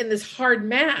in this hard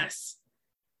mass.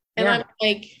 And I'm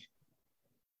like,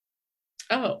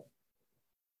 oh.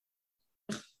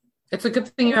 It's a good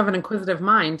thing you have an inquisitive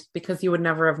mind, because you would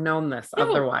never have known this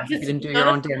otherwise. You didn't do your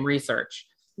own damn research.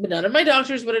 But none of my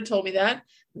doctors would have told me that.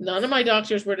 None of my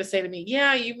doctors were to say to me,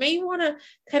 yeah, you may want to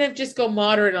kind of just go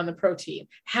moderate on the protein.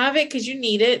 Have it because you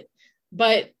need it,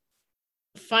 but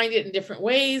find it in different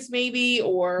ways maybe,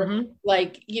 or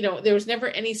like, there was never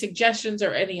any suggestions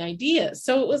or any ideas.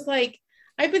 So it was like,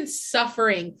 I've been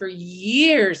suffering for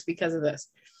years because of this.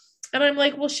 And I'm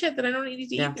like, well, shit, then I don't need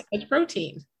to eat that much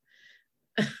protein.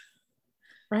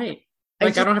 Right.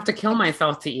 Like I don't have to kill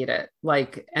myself to eat it.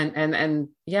 Like, and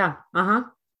yeah.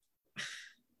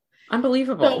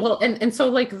 Unbelievable. So, well, and so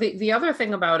like the other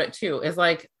thing about it too is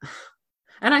like,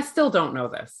 and I still don't know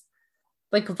this,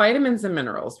 like vitamins and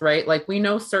minerals, right? Like we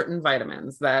know certain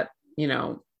vitamins that,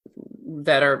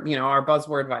 that are, our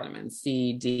buzzword vitamins,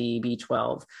 C, D,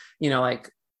 B12, like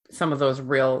some of those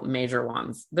real major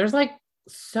ones. There's like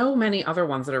so many other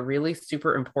ones that are really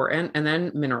super important. And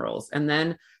then minerals, and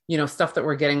then, stuff that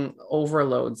we're getting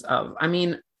overloads of. I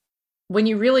mean, when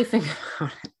you really think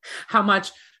about it, how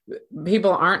much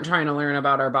people aren't trying to learn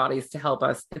about our bodies to help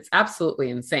us, it's absolutely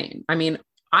insane. I mean,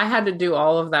 I had to do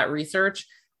all of that research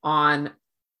on,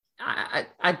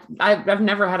 I've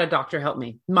never had a doctor help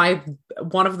me.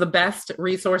 One of the best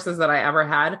resources that I ever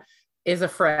had is a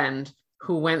friend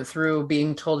who went through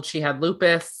being told she had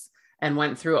lupus and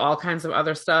went through all kinds of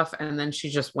other stuff. And then she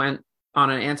just went on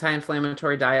an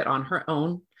anti-inflammatory diet on her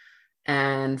own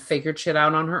and figured shit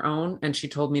out on her own. And she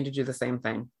told me to do the same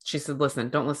thing. She said, listen,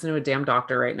 don't listen to a damn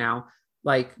doctor right now.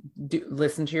 Like,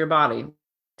 listen to your body,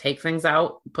 take things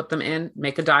out, put them in,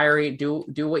 make a diary, do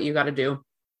what you got to do.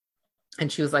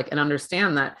 And she was like, and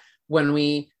understand that when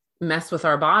we mess with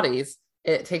our bodies,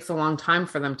 it takes a long time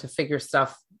for them to figure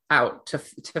stuff out, to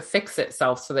fix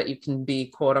itself so that you can be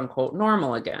quote unquote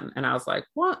normal again. And I was like,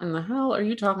 what in the hell are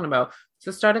you talking about?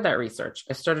 So I started that research.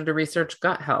 I started to research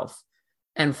gut health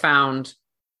and found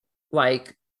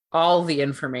like all the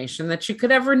information that you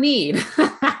could ever need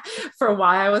for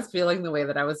why I was feeling the way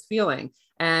that I was feeling.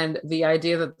 And the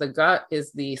idea that the gut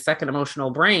is the second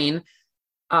emotional brain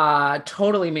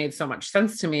totally made so much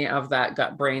sense to me, of that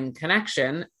gut brain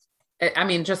connection. I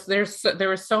mean, just there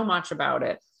was so much about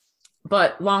it,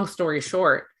 but long story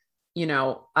short,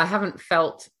 I haven't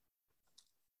felt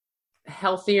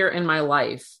healthier in my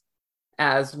life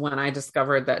as when I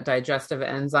discovered that digestive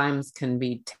enzymes can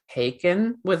be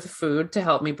taken with food to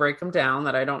help me break them down,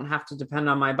 that I don't have to depend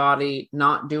on my body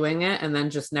not doing it and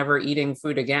then just never eating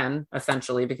food again,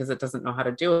 essentially, because it doesn't know how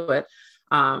to do it.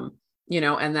 And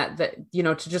that,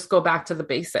 to just go back to the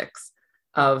basics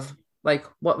of like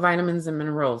what vitamins and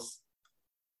minerals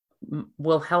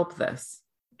will help this.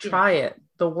 Try it.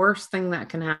 The worst thing that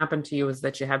can happen to you is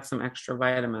that you have some extra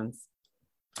vitamins,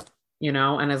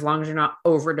 and as long as you're not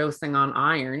overdosing on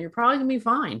iron, you're probably gonna be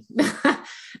fine.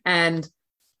 And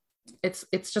it's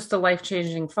just a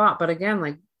life-changing thought. But again,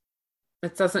 like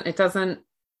it doesn't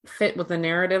fit with the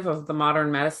narrative of the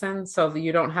modern medicine. So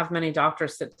you don't have many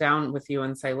doctors sit down with you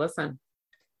and say, listen,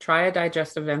 try a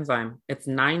digestive enzyme. It's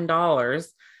 $9.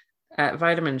 at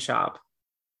Vitamin Shop.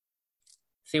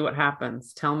 See what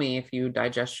happens. Tell me if you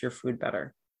digest your food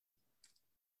better.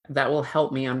 That will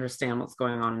help me understand what's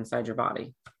going on inside your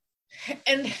body.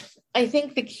 And I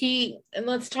think the key, and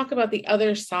let's talk about the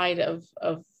other side of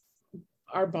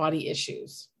our body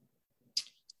issues.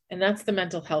 And that's the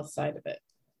mental health side of it.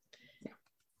 Yeah.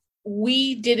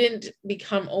 We didn't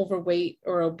become overweight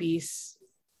or obese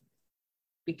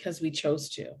because we chose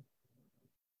to.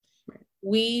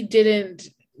 Right.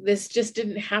 This just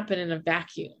didn't happen in a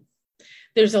vacuum.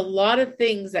 There's a lot of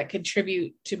things that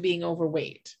contribute to being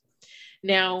overweight.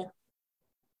 Now,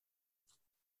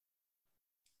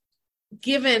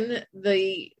 given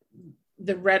the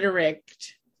rhetoric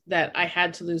that I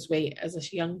had to lose weight as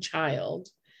a young child,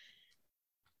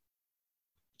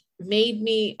 made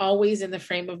me always in the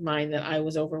frame of mind that I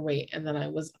was overweight and that I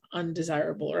was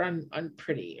undesirable or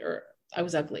unpretty or I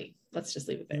was ugly. Let's just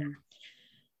leave it there.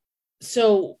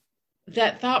 So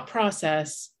that thought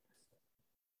process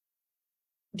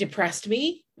depressed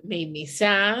me, made me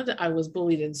sad. I was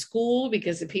bullied in school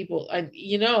because the people,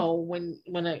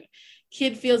 when a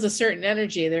kid feels a certain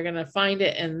energy, they're going to find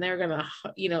it and they're going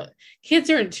to, kids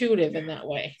are intuitive in that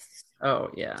way. Oh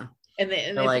yeah. And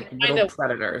they're like little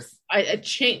predators. A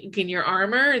chink in your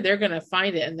armor, they're going to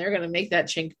find it and they're going to make that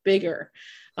chink bigger.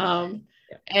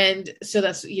 And so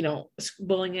that's,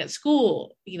 bullying at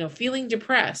school, feeling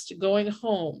depressed, going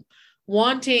home,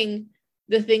 wanting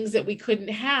the things that we couldn't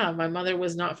have. My mother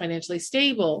was not financially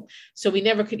stable, so we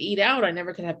never could eat out. I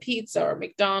never could have pizza or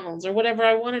McDonald's or whatever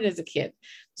I wanted as a kid.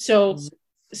 So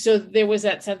there was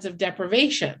that sense of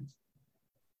deprivation.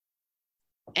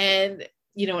 And,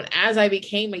 and as I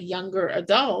became a younger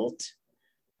adult,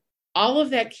 all of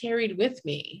that carried with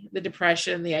me, the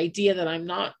depression, the idea that I'm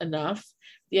not enough,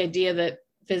 the idea that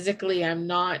physically I'm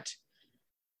not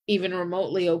even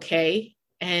remotely okay.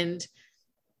 And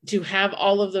to have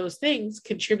all of those things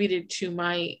contributed to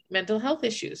my mental health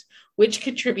issues, which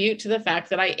contribute to the fact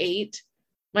that I ate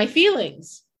my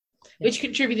feelings, which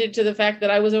contributed to the fact that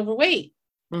I was overweight.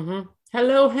 Mm-hmm.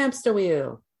 Hello, hamster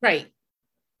wheel. Right.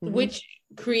 Mm-hmm. Which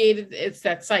created, it's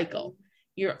that cycle.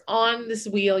 You're on this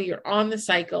wheel, you're on the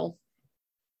cycle.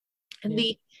 And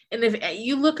and if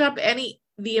you look up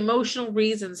the emotional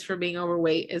reasons for being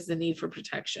overweight is the need for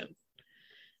protection.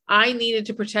 I needed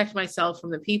to protect myself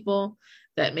from the people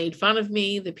that made fun of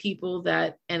me, the people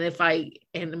that, and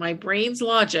my brain's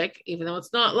logic, even though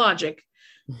it's not logic,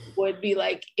 would be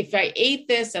like, if I ate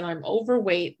this and I'm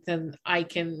overweight, then I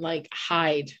can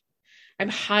hide. I'm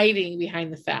hiding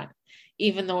behind the fat,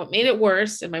 even though it made it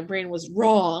worse and my brain was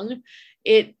wrong.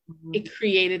 It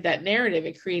created that narrative.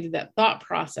 It created that thought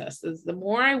process. The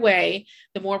more I weigh,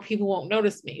 the more people won't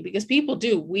notice me, because people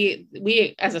do. We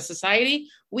as a society,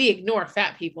 we ignore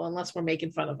fat people unless we're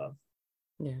making fun of them.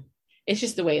 Yeah. It's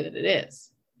just the way that it is.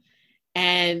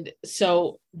 And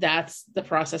so that's the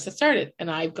process that started. And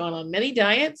I've gone on many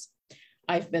diets.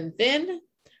 I've been thin.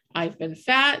 I've been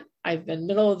fat. I've been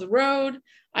middle of the road.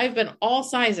 I've been all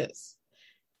sizes.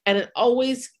 And it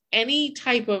always, any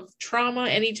type of trauma,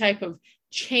 any type of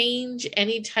change,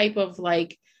 any type of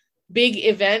big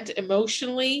event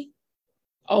emotionally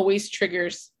always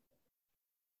triggers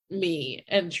me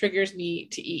and triggers me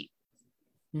to eat.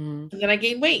 And then I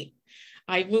gain weight.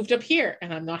 I've moved up here,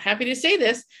 and I'm not happy to say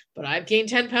this, but I've gained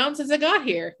 10 pounds since I got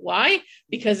here. Why?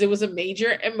 Because it was a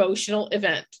major emotional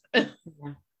event. And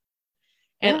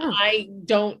I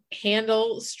don't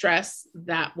handle stress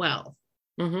that well.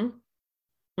 Mm-hmm.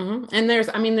 Mm-hmm. And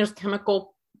there's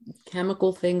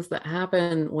chemical things that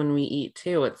happen when we eat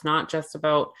too. It's not just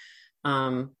about,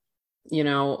 and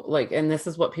this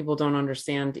is what people don't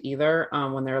understand either.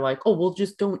 When they're like, oh, well,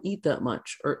 just don't eat that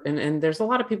much. And there's a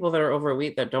lot of people that are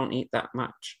overweight that don't eat that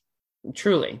much.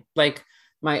 Truly. Like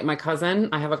my cousin,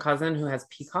 I have a cousin who has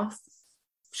PCOS.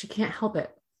 She can't help it.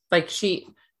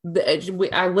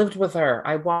 I lived with her.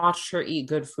 I watched her eat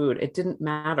good food. It didn't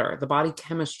matter. The body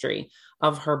chemistry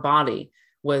of her body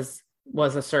was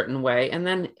a certain way. And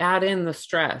then add in the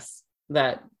stress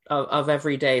that of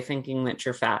every day thinking that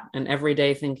you're fat and every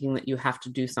day thinking that you have to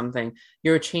do something.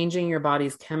 You're changing your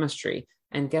body's chemistry.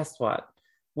 And guess what?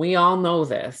 We all know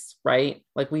this, right?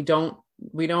 We don't,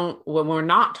 when we're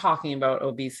not talking about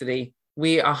obesity,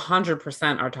 we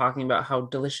 100% are talking about how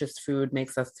delicious food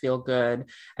makes us feel good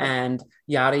and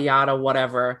yada, yada,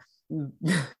 whatever.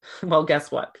 Well,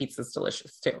 guess what? Pizza's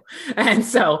delicious too. And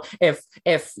so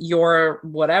if your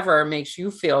whatever makes you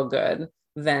feel good,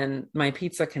 then my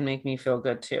pizza can make me feel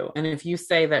good too. And if you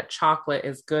say that chocolate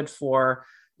is good for,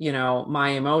 my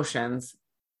emotions,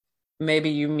 maybe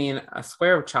you mean a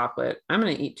square of chocolate. I'm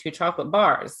going to eat 2 chocolate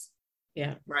bars.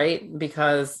 Yeah. Right.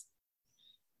 Because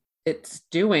it's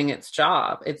doing its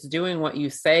job. It's doing what you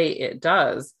say it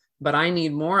does, but I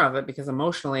need more of it because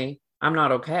emotionally I'm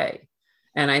not okay.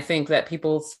 And I think that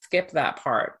people skip that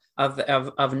part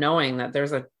of knowing that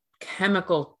there's a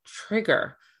chemical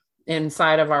trigger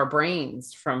inside of our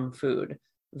brains from food,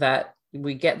 that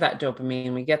we get that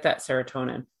dopamine, we get that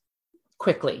serotonin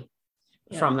quickly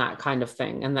from that kind of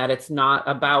thing. And that it's not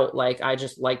about like, I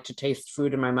just like to taste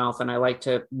food in my mouth and I like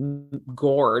to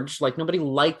gorge. Like nobody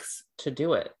likes to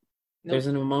do it. Nope. There's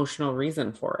an emotional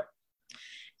reason for it.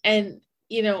 And,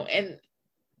 and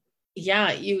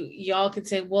yeah, y'all could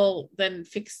say, well, then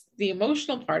fix the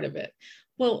emotional part of it.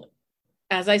 Well,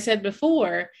 as I said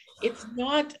before, it's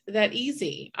not that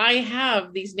easy. I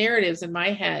have these narratives in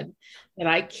my head that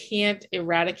I can't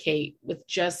eradicate with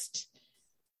just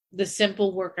the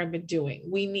simple work I've been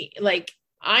doing.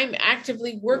 I'm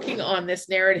actively working on this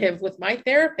narrative with my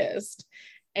therapist,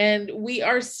 and we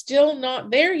are still not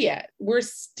there yet. We're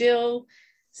still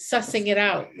sussing it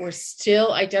out. We're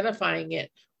still identifying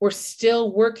it. We're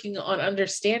still working on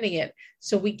understanding it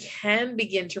so we can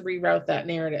begin to reroute that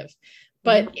narrative.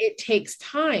 But it takes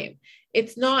time.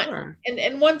 It's not, sure.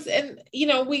 and once,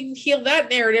 we heal that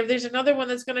narrative, there's another one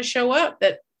that's going to show up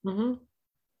that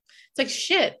it's like,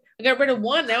 shit, I got rid of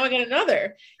one. Now I got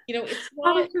another, it's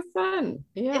not, 100%.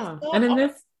 Yeah. It's not and in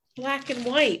this black and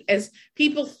white as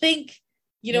people think,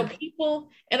 people,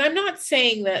 and I'm not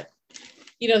saying that,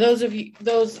 those of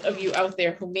you out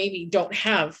there who maybe don't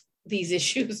have these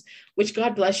issues, which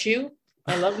God bless you.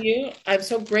 I love you. I'm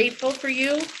so grateful for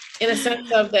you in a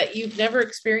sense of that you've never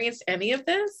experienced any of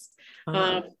this.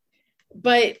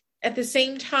 But at the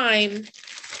same time,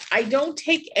 I don't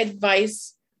take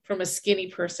advice from a skinny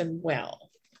person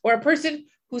or a person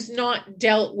who's not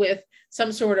dealt with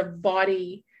some sort of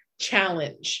body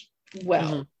challenge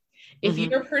If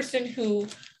you're a person who,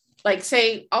 like,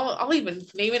 say, I'll even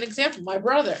name an example. My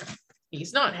brother,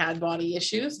 he's not had body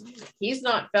issues. He's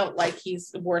not felt like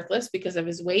he's worthless because of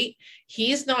his weight.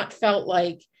 He's not felt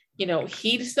like, I'm not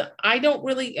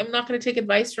going to take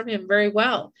advice from him very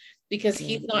well because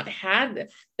he's not had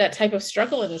that type of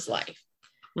struggle in his life.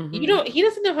 He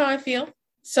doesn't know how I feel.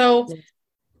 So,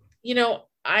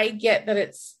 I get that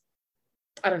it's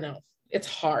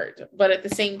hard, but at the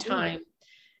same time,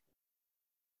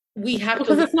 we have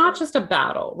because it's not just a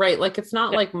battle, right? Like it's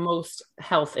not like most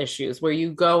health issues where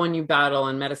you go and you battle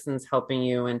and medicine's helping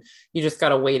you and you just got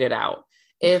to wait it out.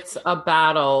 It's a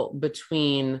battle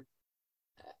between,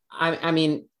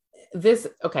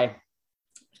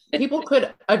 people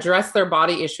could address their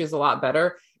body issues a lot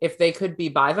better if they could be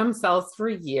by themselves for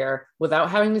a year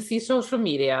without having to see social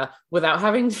media, without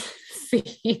having to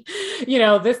see,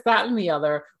 this, that, and the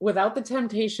other, without the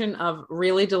temptation of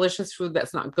really delicious food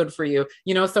that's not good for you.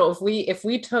 So if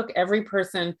we took every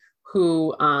person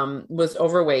who was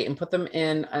overweight and put them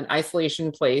in an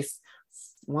isolation place,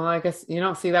 well, I guess,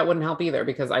 see, that wouldn't help either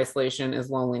because isolation is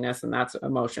loneliness and that's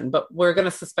emotion, but we're going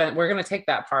to take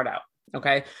that part out.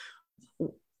 Okay.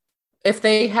 If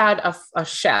they had a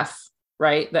chef,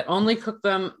 right, that only cooked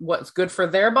them what's good for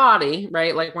their body,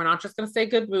 right? Like we're not just going to say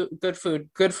good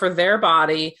food, good for their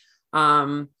body.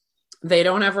 They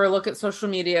don't ever look at social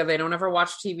media. They don't ever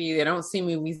watch TV. They don't see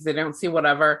movies. They don't see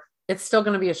whatever. It's still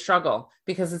going to be a struggle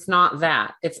because it's not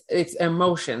that. It's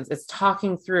emotions. It's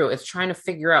talking through. It's trying to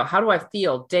figure out, how do I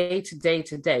feel day to day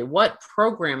to day? What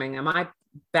programming am I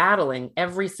battling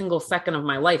every single second of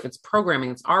my life? It's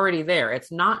programming. It's already there.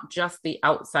 It's not just the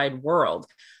outside world.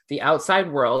 The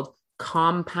outside world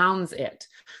compounds it.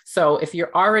 So if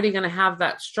you're already going to have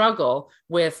that struggle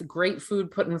with great food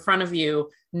put in front of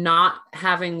you, not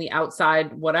having the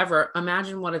outside whatever,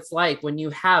 imagine what it's like when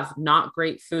you have not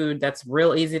great food that's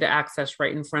real easy to access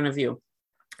right in front of you.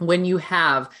 When you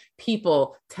have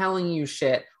people telling you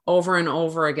shit over and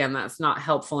over again that's not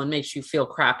helpful and makes you feel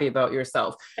crappy about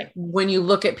yourself. When you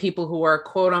look at people who are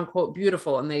quote unquote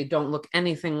beautiful and they don't look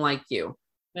anything like you.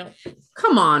 No.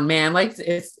 Come on, man. Like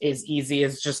it's as easy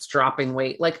as just dropping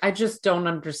weight. Like I just don't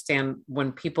understand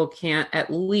when people can't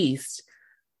at least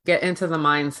get into the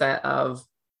mindset of,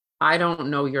 I don't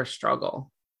know your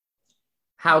struggle.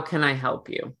 How can I help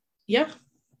you? Yeah.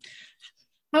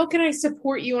 How can I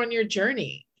support you on your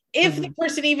journey? If the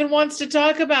person even wants to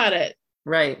talk about it.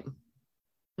 Right.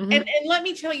 And let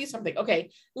me tell you something.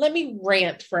 Okay. Let me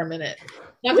rant for a minute.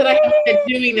 Not that I have been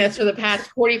doing this for the past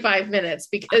 45 minutes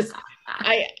because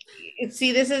this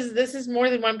is more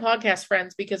than one podcast,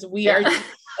 friends, because we are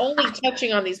only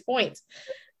touching on these points.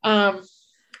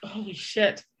 Holy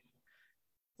shit.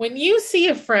 When you see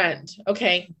a friend,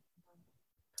 okay,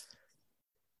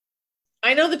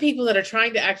 I know the people that are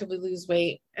trying to actively lose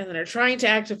weight and that are trying to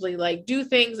actively like do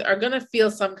things are going to feel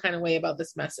some kind of way about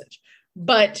this message,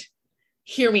 But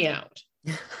hear me out.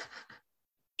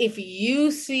 If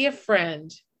you see a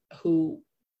friend who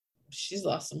she's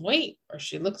lost some weight or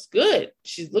she looks good,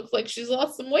 she looks like she's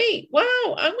lost some weight,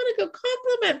 wow, I'm going to go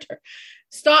compliment her.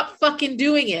 Stop fucking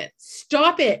doing it.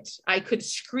 Stop it. I could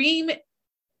scream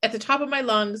at the top of my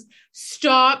lungs.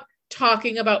 Stop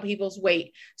talking about people's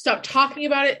weight. Stop talking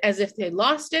about it as if they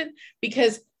lost it,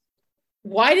 because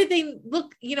why did they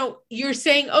look, you're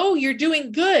saying, oh, you're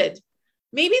doing good.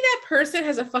 Maybe that person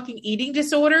has a fucking eating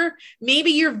disorder.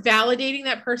 Maybe you're validating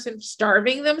that person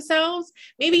starving themselves.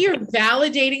 Maybe you're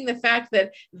validating the fact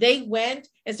that they went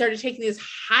and started taking this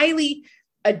highly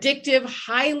addictive,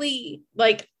 highly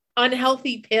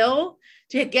unhealthy pill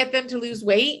to get them to lose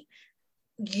weight.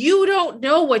 You don't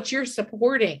know what you're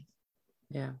supporting.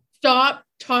 Yeah. Stop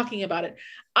talking about it.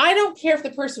 I don't care if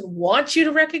the person wants you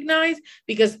to recognize,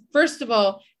 because first of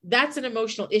all, that's an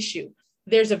emotional issue.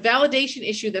 There's a validation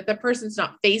issue that the person's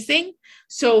not facing.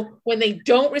 So when they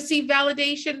don't receive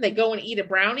validation, they go and eat a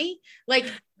brownie.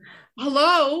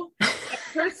 Hello, that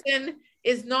person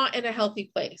is not in a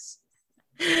healthy place.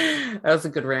 That was a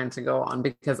good rant to go on,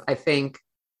 because I think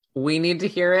we need to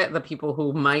hear it. The people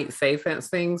who might say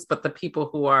things, but the people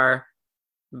who are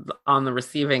on the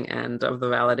receiving end of the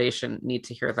validation need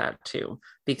to hear that too,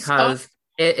 because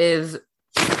it is,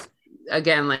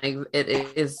 again, it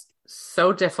is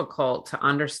so difficult to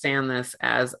understand this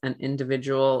as an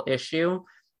individual issue.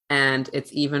 And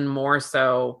it's even more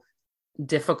so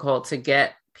difficult to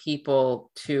get people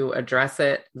to address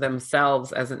it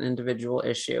themselves as an individual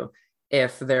issue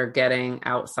if they're getting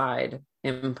outside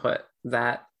input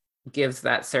that gives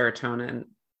that serotonin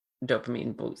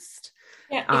dopamine boost.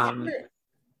 Yeah.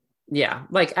 Yeah.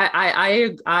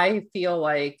 I feel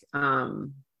like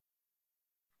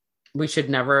we should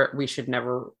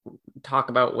never talk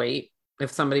about weight.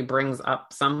 If somebody brings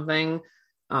up something,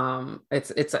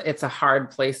 it's a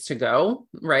hard place to go,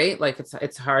 right?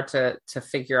 It's hard to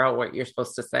figure out what you're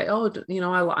supposed to say. Oh,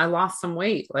 I lost some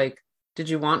weight. Did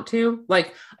you want to?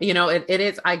 It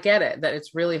is, I get it that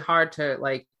it's really hard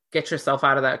to get yourself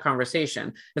out of that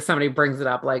conversation. If somebody brings it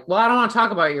up, well, I don't want to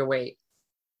talk about your weight.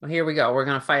 Well, here we go. We're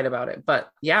going to fight about it. But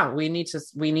yeah, we need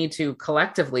to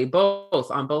collectively,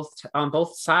 on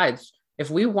both sides.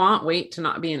 If we want weight to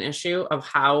not be an issue of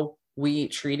how we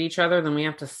treat each other, then we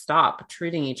have to stop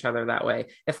treating each other that way.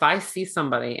 If I see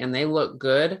somebody and they look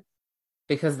good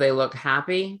because they look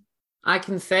happy, I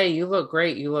can say, you look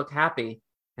great, you look happy.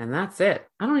 And that's it.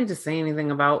 I don't need to say anything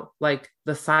about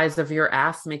the size of your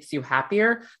ass makes you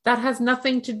happier. That has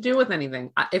nothing to do with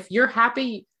anything. If you're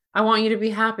happy, I want you to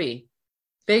be happy.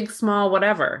 Big, small,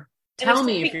 whatever. Tell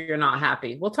me if you're not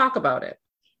happy. We'll talk about it.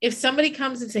 If somebody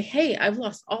comes and say, hey, I've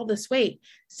lost all this weight,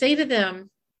 say to them,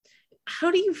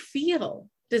 how do you feel?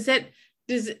 How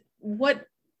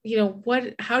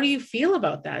do you feel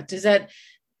about that?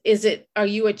 Are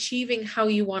you achieving how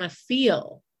you want to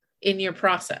feel in your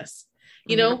process?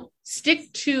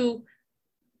 Stick to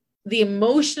the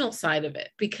emotional side of it,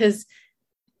 because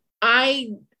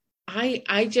I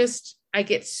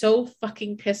get so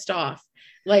fucking pissed off.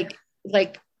 I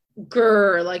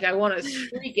want to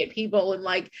shriek at people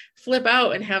and flip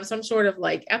out and have some sort of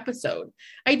episode.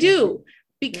 I do,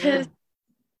 because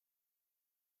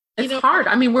it's hard.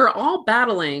 I mean, we're all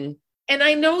battling. And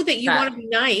I know that you want to be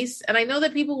nice, and I know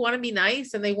that people want to be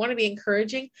nice and they want to be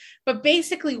encouraging, but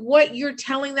basically what you're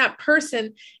telling that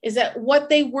person is that what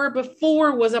they were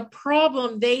before was a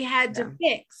problem they had to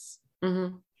fix.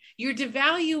 Mm-hmm. You're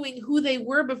devaluing who they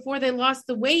were before they lost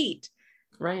the weight.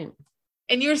 Right.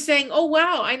 And you're saying, oh,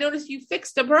 wow, I noticed you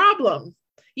fixed a problem.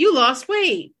 You lost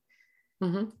weight.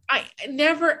 Mm-hmm. I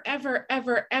never, ever,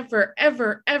 ever, ever,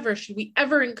 ever, ever should we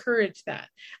ever encourage that.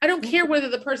 I don't care whether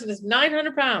the person is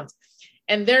 900 pounds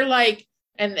and they're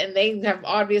and they have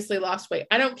obviously lost weight.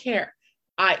 I don't care.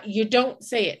 You don't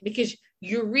say it, because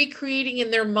you're recreating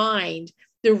in their mind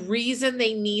the reason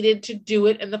they needed to do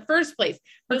it in the first place.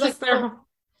 If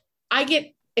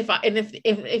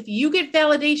you get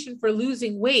validation for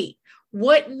losing weight,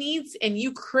 and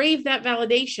you crave that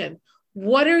validation,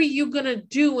 what are you going to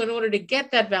do in order to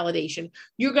get that validation?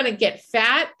 You're going to get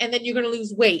fat, and then you're going to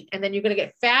lose weight, and then you're going to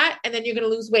get fat, and then you're going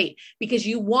to lose weight, because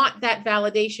you want that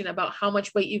validation about how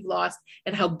much weight you've lost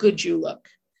and how good you look.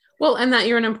 Well, and that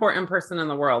you're an important person in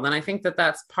the world. And I think that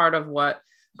that's part of what,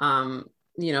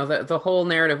 the whole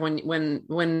narrative,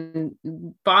 when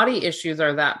body issues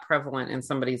are that prevalent in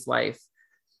somebody's life,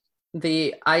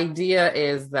 the idea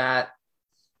is that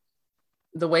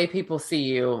the way people see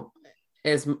you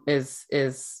is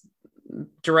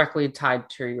directly tied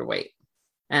to your weight.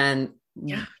 And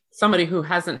somebody who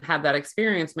hasn't had that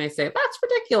experience may say, that's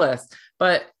ridiculous.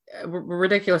 But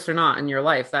ridiculous or not in your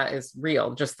life, that is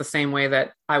real. Just the same way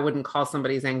that I wouldn't call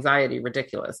somebody's anxiety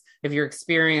ridiculous. If you're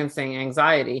experiencing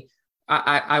anxiety,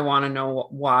 I want to know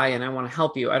why, and I want to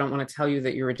help you. I don't want to tell you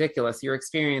that you're ridiculous. Your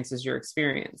experience is your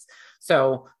experience.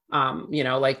 So,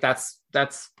 like that's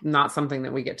not something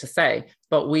that we get to say,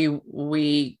 but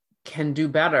we can do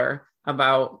better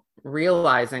about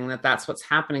realizing that that's what's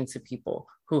happening to people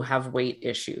who have weight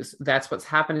issues. That's what's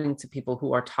happening to people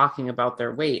who are talking about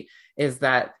their weight, is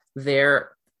that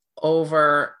they're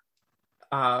over,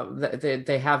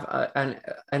 they have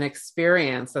an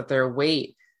experience that their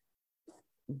weight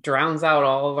drowns out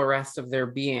all the rest of their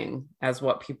being as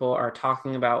what people are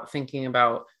talking about, thinking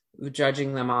about,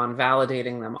 judging them on,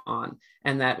 validating them on.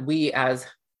 And that we as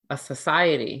a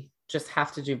society just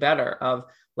have to do better of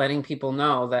letting people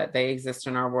know that they exist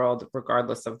in our world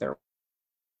regardless of their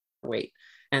weight.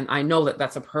 And I know that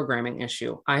that's a programming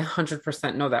issue. I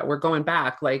 100% know that. We're going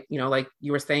back, like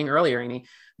you were saying earlier, Amy,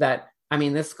 that, I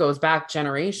mean, this goes back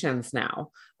generations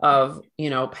now of,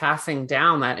 passing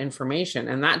down that information.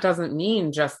 And that doesn't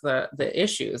mean just the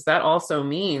issues. That also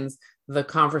means the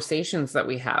conversations that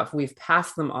we have. We've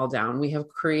passed them all down. We have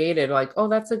created like, oh,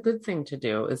 that's a good thing to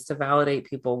do, is to validate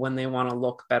people when they want to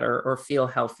look better or feel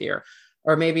healthier.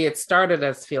 Or maybe it started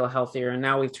as feel healthier and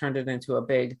now we've turned it into a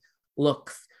big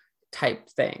looks type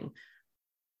thing.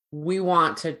 We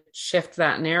want to shift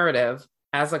that narrative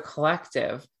as a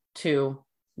collective to,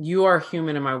 you are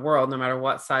human in my world, no matter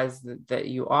what size that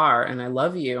you are. And I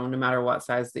love you no matter what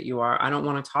size that you are. I don't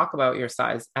want to talk about your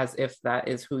size as if that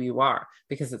is who you are,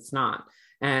 because it's not.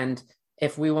 And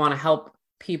if we want to help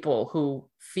people who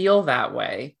feel that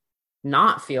way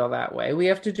not feel that way, we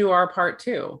have to do our part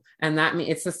too. And that means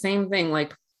it's the same thing.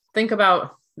 Like, think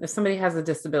about if somebody has a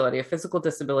disability, a physical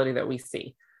disability that we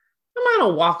see. I'm not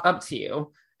going to walk up to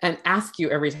you and ask you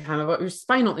every time about your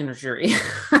spinal injury.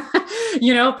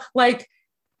 Like,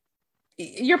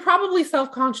 you're probably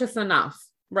self-conscious enough,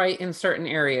 right, in certain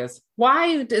areas.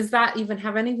 Why does that even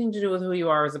have anything to do with who you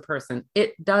are as a person?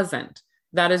 It doesn't.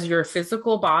 That is your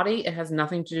physical body. It has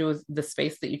nothing to do with the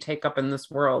space that you take up in this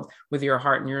world with your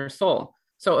heart and your soul.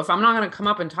 So if I'm not going to come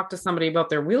up and talk to somebody about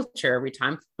their wheelchair every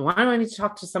time, why do I need to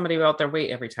talk to somebody about their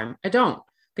weight every time? I don't,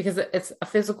 because it's a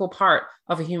physical part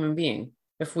of a human being.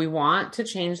 If we want to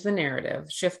change the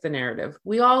narrative, shift the narrative,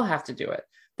 we all have to do it.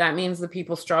 That means the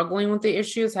people struggling with the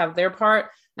issues have their part.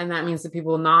 And that means the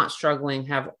people not struggling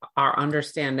have our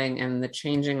understanding and the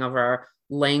changing of our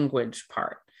language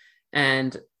part.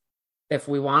 And if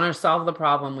we want to solve the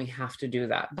problem, we have to do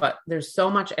that. But there's so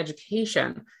much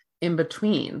education in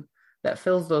between that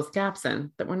fills those gaps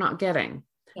in that we're not getting.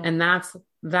 Yeah. And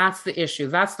that's the issue.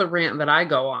 That's the rant that I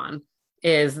go on,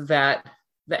 is that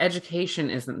the education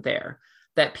isn't there,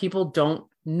 that people don't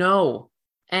know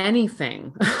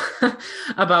anything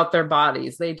about their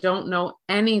bodies. They don't know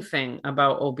anything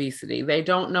about obesity. They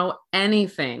don't know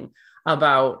anything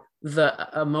about the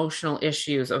emotional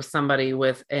issues of somebody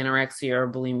with anorexia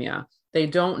or bulimia. They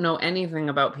don't know anything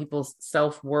about people's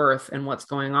self-worth and what's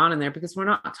going on in there, because we're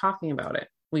not talking about it.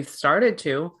 We've started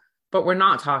to, but we're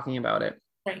not talking about it.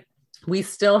 Right. We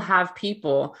still have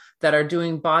people that are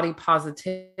doing body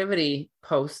positivity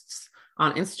posts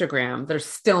on Instagram. They're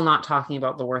still not talking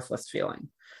about the worthless feeling.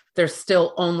 They're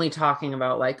still only talking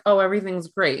about like, oh, everything's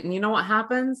great. And you know what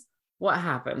happens? What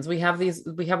happens? We have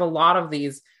a lot of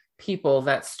these people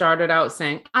that started out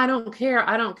saying, I don't care.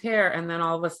 And then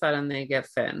all of a sudden they get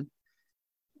thin.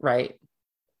 Right.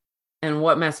 And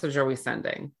what message are we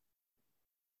sending?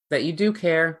 That you do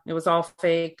care. It was all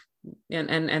fake. And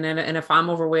if I'm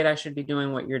overweight, I should be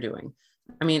doing what you're doing.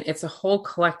 I mean, it's a whole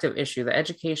collective issue. The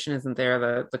education isn't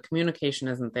there. The communication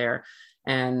isn't there.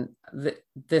 And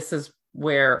this is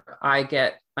where I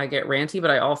get ranty,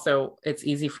 but it's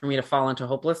easy for me to fall into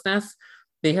hopelessness,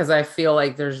 because I feel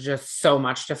like there's just so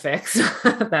much to fix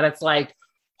that it's like,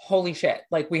 holy shit,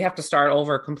 like we have to start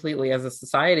over completely as a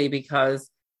society, because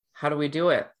how do we do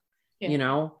it?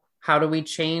 Yeah. How do we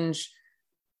change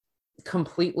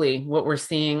completely what we're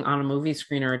seeing on a movie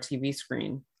screen or a TV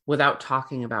screen without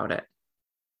talking about it?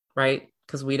 Right?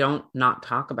 Because we don't not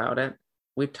talk about it.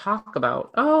 We talk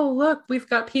about, oh, look, we've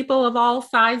got people of all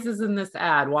sizes in this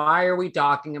ad. Why are we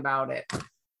talking about it?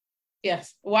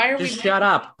 Yes. Why are we shut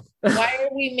up? Why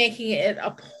are we making it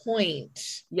a point?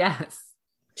 Yes.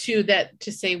 To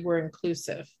say we're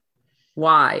inclusive?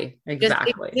 Why?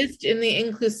 Exactly. Just exist in the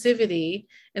inclusivity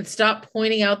and stop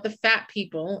pointing out the fat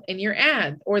people in your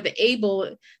ad, or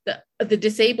the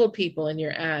disabled people in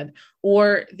your ad,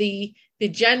 or the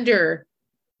gender,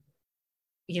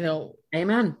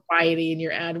 Amen. variety in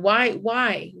your ad. Why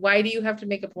do you have to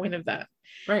make a point of that?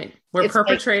 Right. We're It's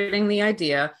perpetrating the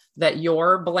idea that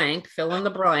your blank, fill in the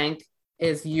blank,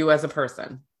 is you as a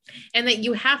person. and that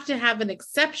you have to have an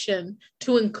exception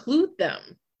to include them.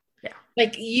 Yeah.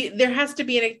 Like there has to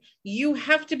be you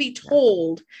have to be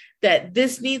told that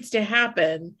this needs to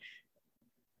happen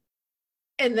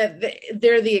and that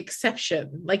they're the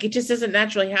exception. Like it just doesn't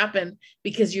naturally happen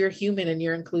because you're human and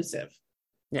you're inclusive.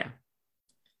 Yeah.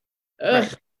 Ugh.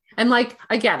 Right. And like,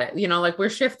 I get it, like we're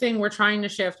shifting, we're trying to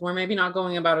shift, we're maybe not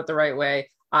going about it the right way.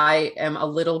 I am a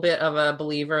little bit of a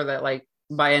believer that like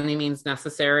by any means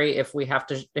necessary, if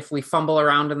we fumble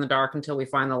around in the dark until we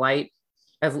find the light,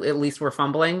 at least we're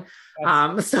fumbling.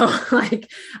 So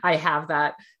like I have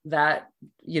that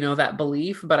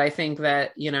belief, but I think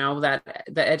that, that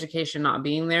the education not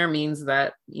being there means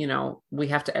that, we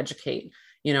have to educate,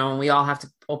 and we all have to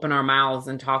open our mouths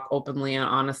and talk openly and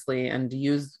honestly and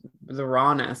use the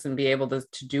rawness and be able to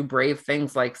do brave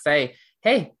things like say,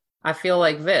 hey, I feel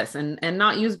like this, and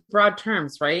not use broad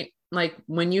terms, right? Like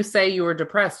when you say you were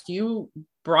depressed, you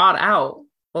brought out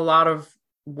a lot of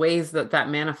ways that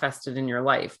manifested in your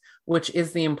life, which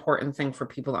is the important thing for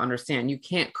people to understand. You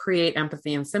can't create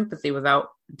empathy and sympathy without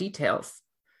details.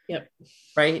 Yep.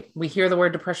 Right. We hear the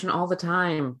word depression all the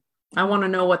time. I want to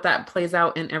know what that plays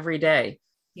out in every day,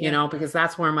 because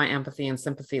that's where my empathy and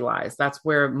sympathy lies. That's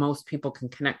where most people can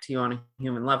connect to you on a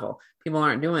human level. People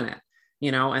aren't doing it,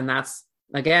 and that's,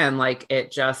 again, like it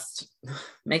just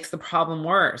makes the problem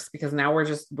worse because now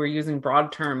we're using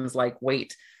broad terms like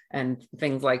weight and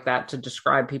things like that to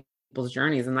describe people's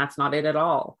journeys. And that's not it at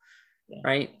all. Yeah.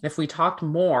 Right. If we talked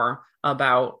more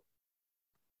about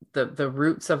the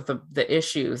roots of the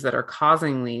issues that are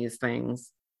causing these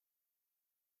things,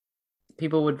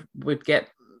 people would get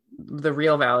the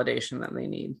real validation that they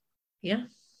need. Yeah.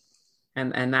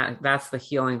 And that's the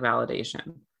healing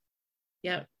validation.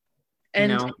 Yeah.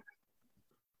 And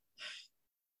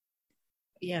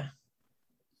yeah.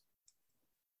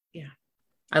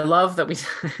 I love that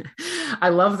I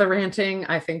love the ranting.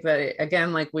 I think that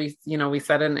again, like we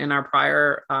said in our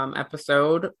prior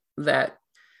episode that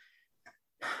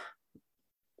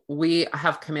we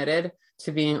have committed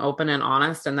to being open and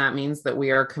honest. And that means that we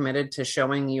are committed to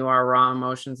showing you our raw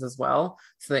emotions as well,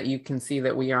 so that you can see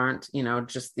that we aren't,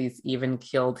 just these even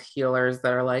keeled healers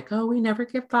that are like, oh, we never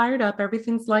get fired up.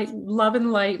 Everything's light, love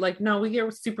and light. Like, no, we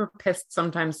get super pissed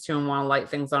sometimes too and want to light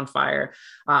things on fire.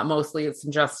 Mostly it's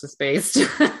injustice based,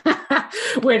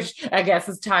 which I guess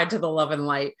is tied to the love and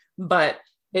light, but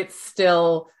it's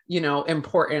still,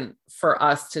 important for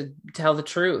us to tell the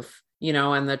truth.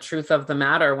 And the truth of the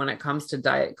matter when it comes to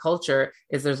diet culture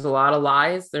is there's a lot of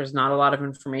lies. There's not a lot of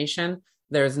information.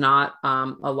 There's not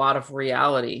a lot of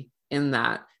reality in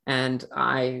that. And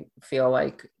I feel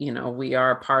like,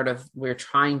 we're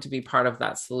trying to be part of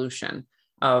that solution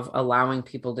of allowing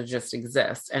people to just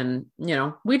exist. And,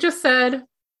 we just said,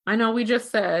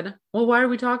 well, why are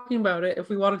we talking about it if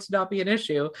we want it to not be an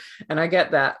issue? And I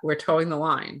get that we're towing the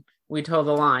line. We toe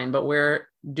the line, but we're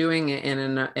doing it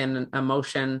in an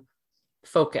emotion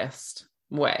focused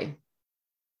way.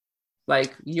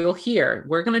 Like you'll hear,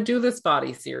 we're going to do this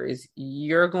body series.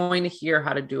 You're going to hear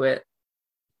how to do it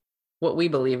what we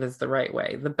believe is the right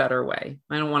way, the better way.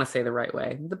 I don't want to say the right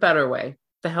way, the better way,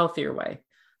 the healthier way,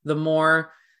 the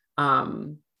more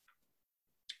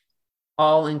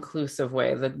all-inclusive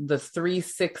way, the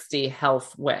 360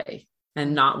 health way.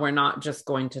 And we're not just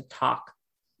going to talk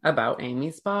about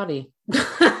Amy's body.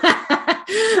 How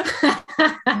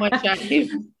much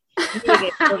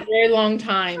it for a very long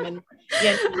time, and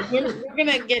we're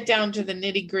gonna get down to the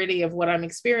nitty-gritty of what I'm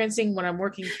experiencing, what I'm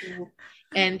working through,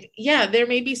 and there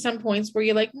may be some points where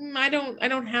you're like, I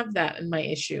don't have that in my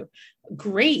issue.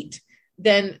 Great,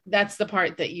 then that's the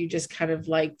part that you just kind of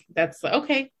like, that's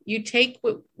okay. You take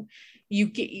what you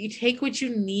take what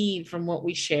you need from what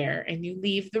we share, and you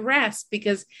leave the rest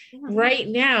because right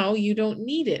now you don't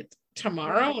need it.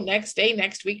 Tomorrow, next day,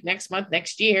 next week, next month,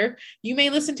 next year, you may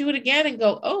listen to it again and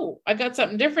go, oh, I got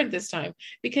something different this time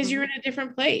because you're in a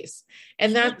different place.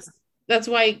 And that's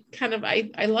why kind of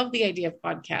I love the idea of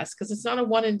podcasts, because it's not a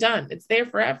one and done. It's there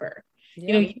forever.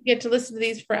 You get to listen to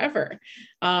these forever.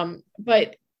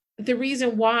 But the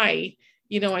reason why,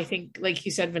 I think, like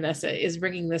you said, Vanessa, is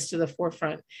bringing this to the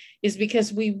forefront is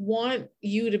because we want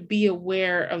you to be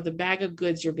aware of the bag of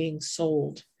goods you're being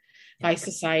sold by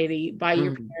society, by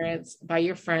your parents, by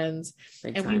your friends.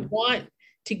 And we want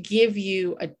to give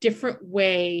you a different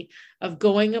way of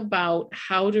going about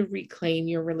how to reclaim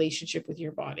your relationship with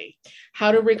your body,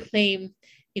 how to reclaim,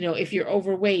 if you're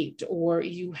overweight or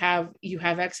you have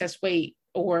excess weight,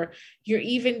 or you're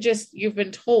even just, you've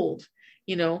been told,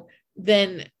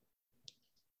 then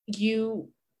you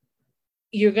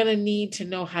you're going to need to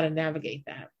know how to navigate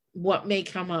that. What may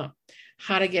come up,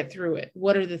 how to get through it.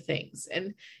 What are the things?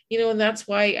 And, and that's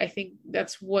why I think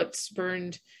that's what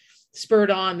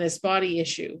spurred on this body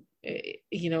issue,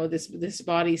 this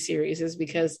body series, is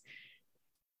because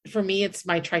for me, it's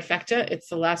my trifecta. It's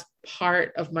the last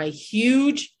part of my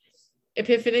huge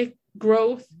epiphanic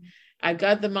growth. I've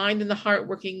got the mind and the heart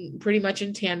working pretty much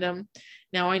in tandem.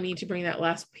 Now I need to bring that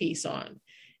last piece on.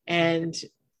 And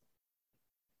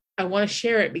I want to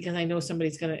share it because I know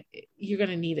you're going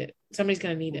to need it. Somebody's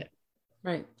going to need it.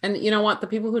 Right. And you know what? The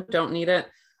people who don't need it,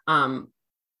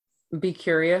 be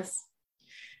curious.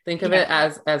 Think of it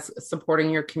as supporting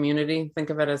your community.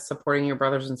 Think of it as supporting your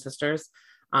brothers and sisters.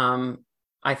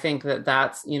 I think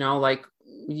that's, like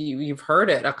you've heard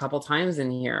it a couple times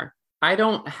in here. I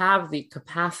don't have the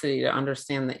capacity to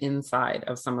understand the inside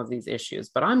of some of these issues,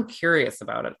 but I'm curious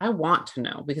about it. I want to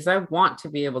know because I want to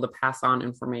be able to pass on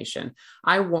information.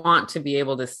 I want to be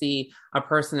able to see a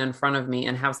person in front of me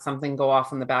and have something go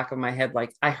off in the back of my head.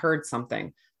 Like, I heard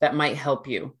something that might help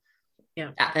you.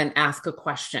 Yeah. And ask a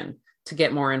question to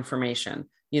get more information,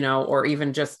 or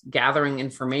even just gathering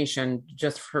information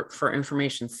just for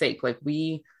information's sake. Like,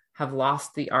 we have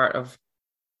lost the art of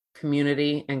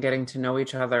community and getting to know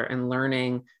each other and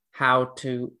learning how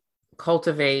to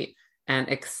cultivate and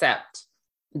accept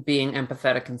being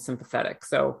empathetic and sympathetic.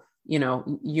 So,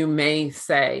 you may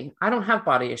say, I don't have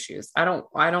body issues. I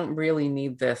don't really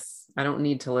need this. I don't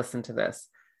need to listen to this.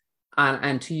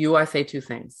 And to you, I say two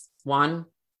things. One,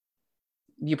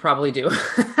 you probably do.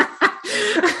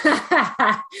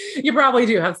 You probably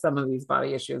do have some of these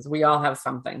body issues. We all have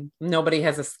something. Nobody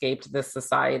has escaped this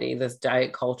society, this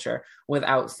diet culture,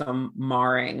 without some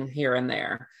marring here and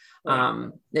there.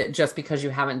 Right. Just because you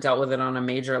haven't dealt with it on a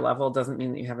major level doesn't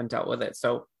mean that you haven't dealt with it.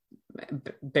 So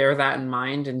bear that in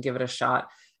mind and give it a shot.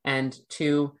 And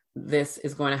two, this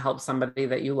is going to help somebody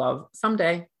that you love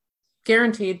someday.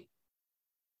 Guaranteed.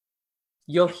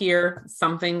 You'll hear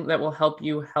something that will help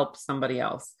you help somebody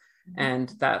else.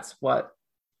 And that's what,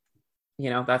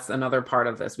 that's another part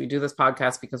of this. We do this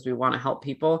podcast because we want to help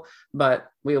people, but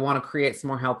we want to create some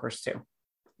more helpers too.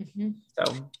 Mm-hmm.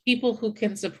 So people who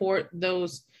can support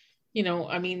those, I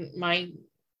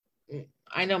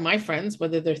know my friends,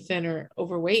 whether they're thin or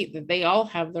overweight, that they all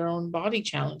have their own body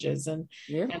challenges. And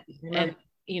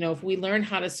if we learn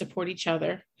how to support each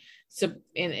other, so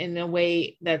in a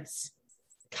way that's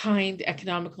kind,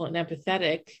 economical, and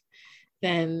empathetic,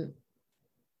 then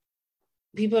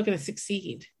people are going to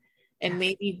succeed. And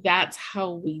maybe that's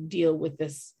how we deal with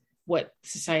this, what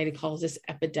society calls this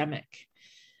epidemic.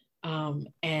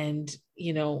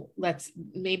 Let's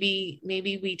maybe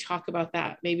we talk about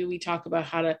that. Maybe we talk about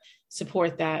how to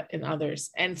support that in others.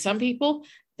 And some people,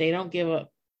 they don't give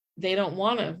up. They don't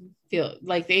want to feel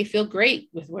like, they feel great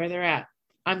with where they're at.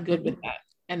 I'm good with that.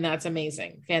 And that's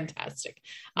amazing. Fantastic.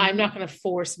 Mm-hmm. I'm not going to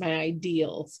force my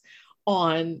ideals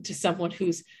on to someone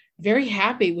who's very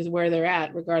happy with where they're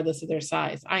at, regardless of their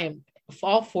size. I am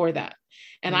all for that.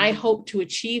 And I hope to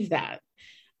achieve that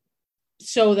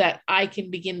so that I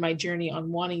can begin my journey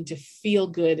on wanting to feel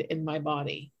good in my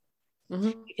body.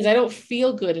 Mm-hmm. Because I don't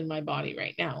feel good in my body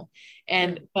right now.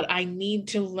 But I need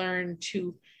to learn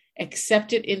to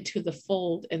accept it into the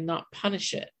fold and not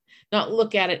punish it, not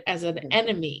look at it as an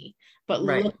enemy, but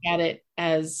look at it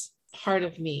as part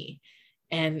of me.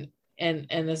 And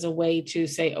as a way to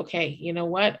say, okay, you know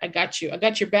what? I got you. I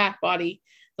got your back, body.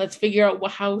 Let's figure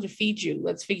out how to feed you.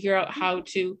 Let's figure out how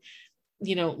to,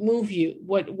 move you.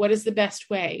 What is the best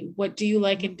way? What do you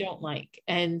like and don't like?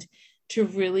 And to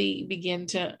really begin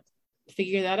to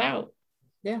figure that out.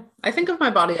 Yeah. I think of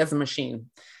my body as a machine,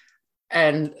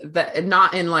 and that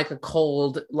not in like a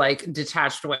cold, like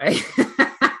detached way.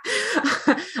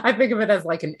 I think of it as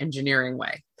like an engineering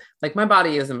way. Like, my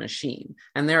body is a machine,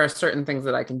 and there are certain things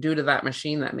that I can do to that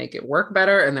machine that make it work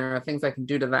better. And there are things I can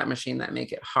do to that machine that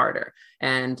make it harder.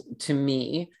 And to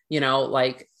me,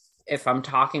 like, if I'm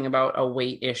talking about a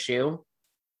weight issue,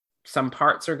 some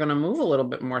parts are going to move a little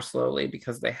bit more slowly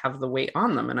because they have the weight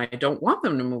on them, and I don't want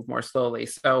them to move more slowly.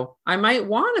 So I might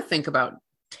want to think about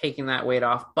taking that weight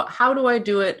off, but how do I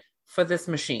do it for this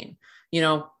machine?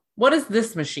 What does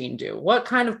this machine do? What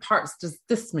kind of parts does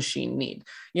this machine need?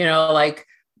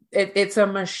 It's a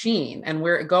machine, and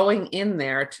we're going in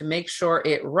there to make sure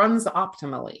it runs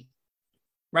optimally,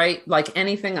 right? Like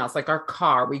anything else, like our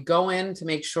car, we go in to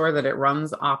make sure that it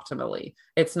runs optimally.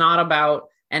 It's not about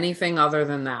anything other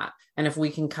than that. And if we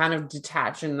can kind of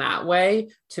detach in that way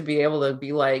to be able to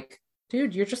be like,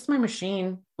 dude, you're just my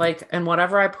machine. Like, and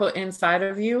whatever I put inside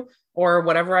of you or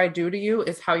whatever I do to you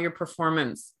is how your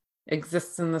performance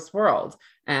exists in this world.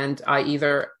 And I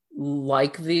either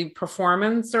like the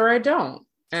performance or I don't.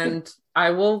 And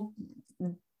I will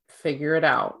figure it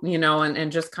out,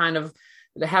 and just kind of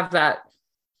have that.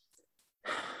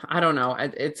 I don't know.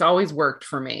 It's always worked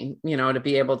for me, to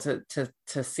be able to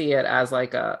see it as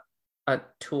like a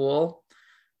tool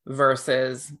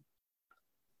versus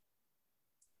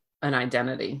an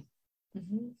identity,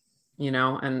 and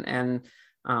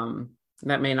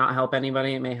that may not help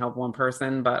anybody. It may help one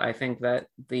person, but I think that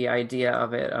the idea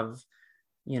of it,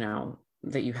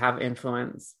 that you have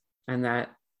influence and that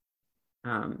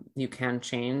you can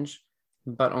change,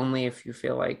 but only if you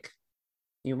feel like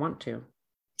you want to.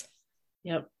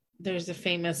 Yep. There's a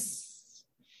famous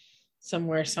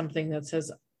something that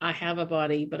says, I have a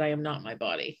body, but I am not my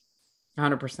body.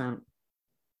 100%.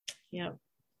 Yep.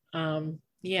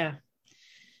 Yeah.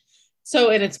 So,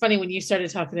 and it's funny when you started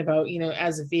talking about,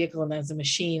 as a vehicle and as a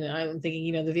machine, I'm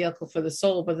thinking, the vehicle for the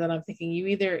soul, but then I'm thinking you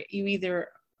either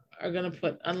are going to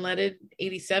put unleaded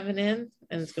 87 in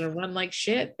and it's going to run like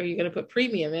shit, or you're going to put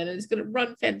premium in and it's going to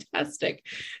run fantastic.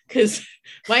 Because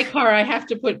my car, I have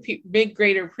to put big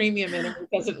greater premium in, and it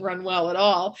doesn't run well at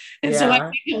all. And so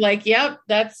I'm thinking like, yep,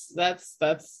 that's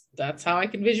how I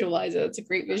can visualize it. It's a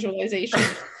great visualization.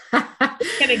 What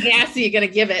kind of gas are you going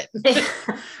to give it?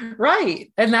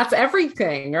 Right. And that's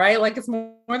everything, right? Like it's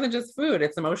more than just food.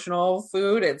 It's emotional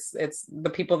food. It's the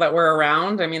people that we're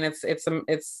around. I mean, it's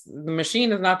the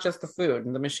machine is not just the food.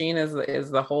 The machine is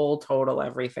the whole total,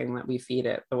 everything that we feed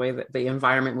it, the way that the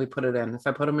environment we put it in. If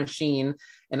I put a machine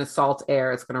in a salt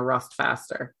air, it's going to rust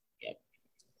faster. Yep.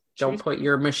 Don't put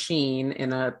your machine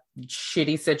in a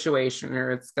shitty situation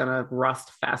or it's going to rust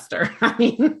faster. I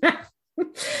mean,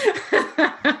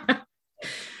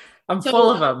 I'm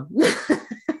full of them.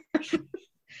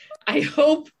 I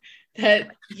hope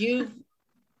that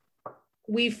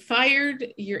we fired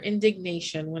your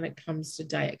indignation when it comes to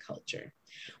diet culture.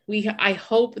 I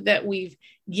hope that we've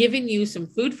given you some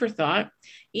food for thought.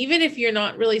 Even if you're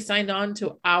not really signed on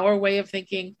to our way of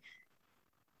thinking,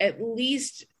 at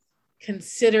least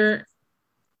consider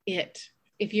it.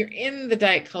 If you're in the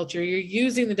diet culture, you're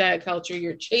using the diet culture,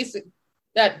 you're chasing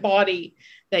that body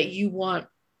that you want,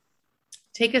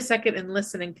 take a second and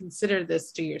listen and consider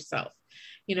this to yourself.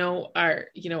 Are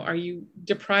you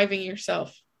depriving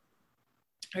yourself?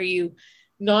 Are you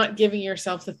not giving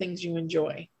yourself the things you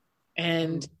enjoy?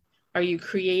 And are you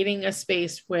creating a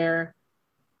space where,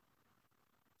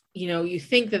 you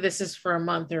think that this is for a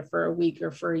month or for a week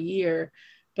or for a year,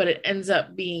 but it ends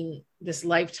up being this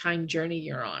lifetime journey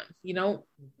you're on?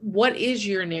 What is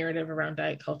your narrative around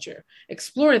diet culture?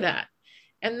 Explore that.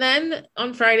 And then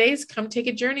on Fridays, come take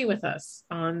a journey with us.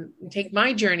 Take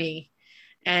my journey,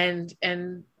 and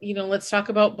let's talk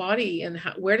about body and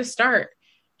where to start,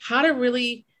 how to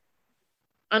really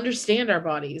understand our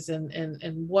bodies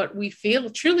and what we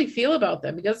truly feel about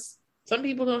them, because some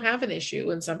people don't have an issue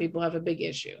and some people have a big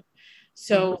issue.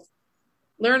 So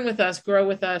learn with us, grow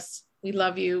with us. We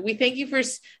love you. We thank you for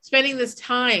spending this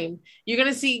time. You're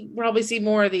going to probably see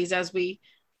more of these as we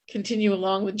continue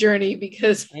along the journey,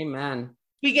 because amen.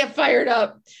 We get fired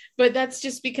up, but that's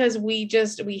just because we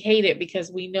hate it,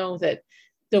 because we know that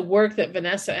the work that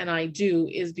Vanessa and I do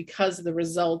is because of the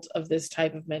result of this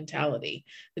type of mentality,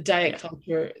 the diet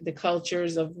culture, the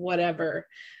cultures of whatever,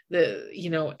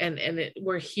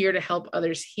 we're here to help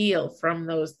others heal from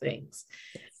those things.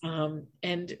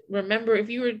 And remember,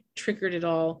 if you were triggered at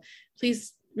all,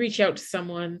 please reach out to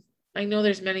someone. I know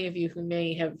there's many of you who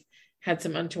may have had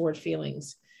some untoward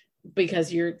feelings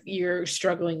because you're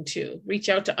struggling too. Reach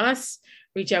out to us,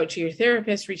 reach out to your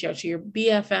therapist, reach out to your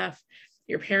BFF,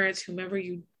 your parents, whomever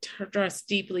you trust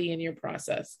deeply in your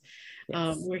process.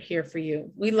 Yes. We're here for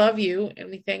you. We love you, and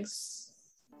we thanks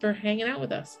for hanging out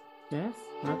with us. Yes,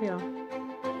 love you all.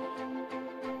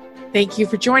 Thank you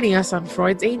for joining us on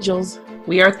Freud's Angels.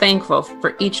 We are thankful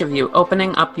for each of you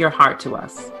opening up your heart to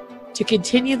us. To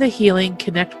continue the healing,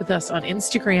 connect with us on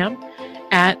Instagram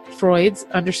at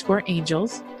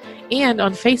Freud's_Angels and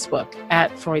on Facebook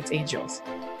at Freud's Angels.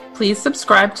 Please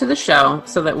subscribe to the show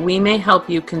so that we may help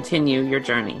you continue your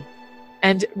journey.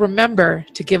 And remember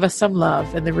to give us some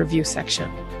love in the review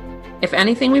section. If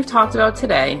anything we've talked about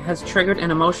today has triggered an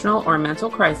emotional or mental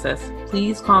crisis,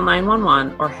 please call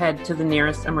 911 or head to the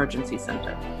nearest emergency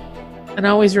center. And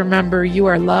always remember, you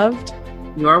are loved,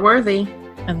 you are worthy,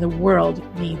 and the world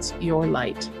needs your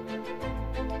light.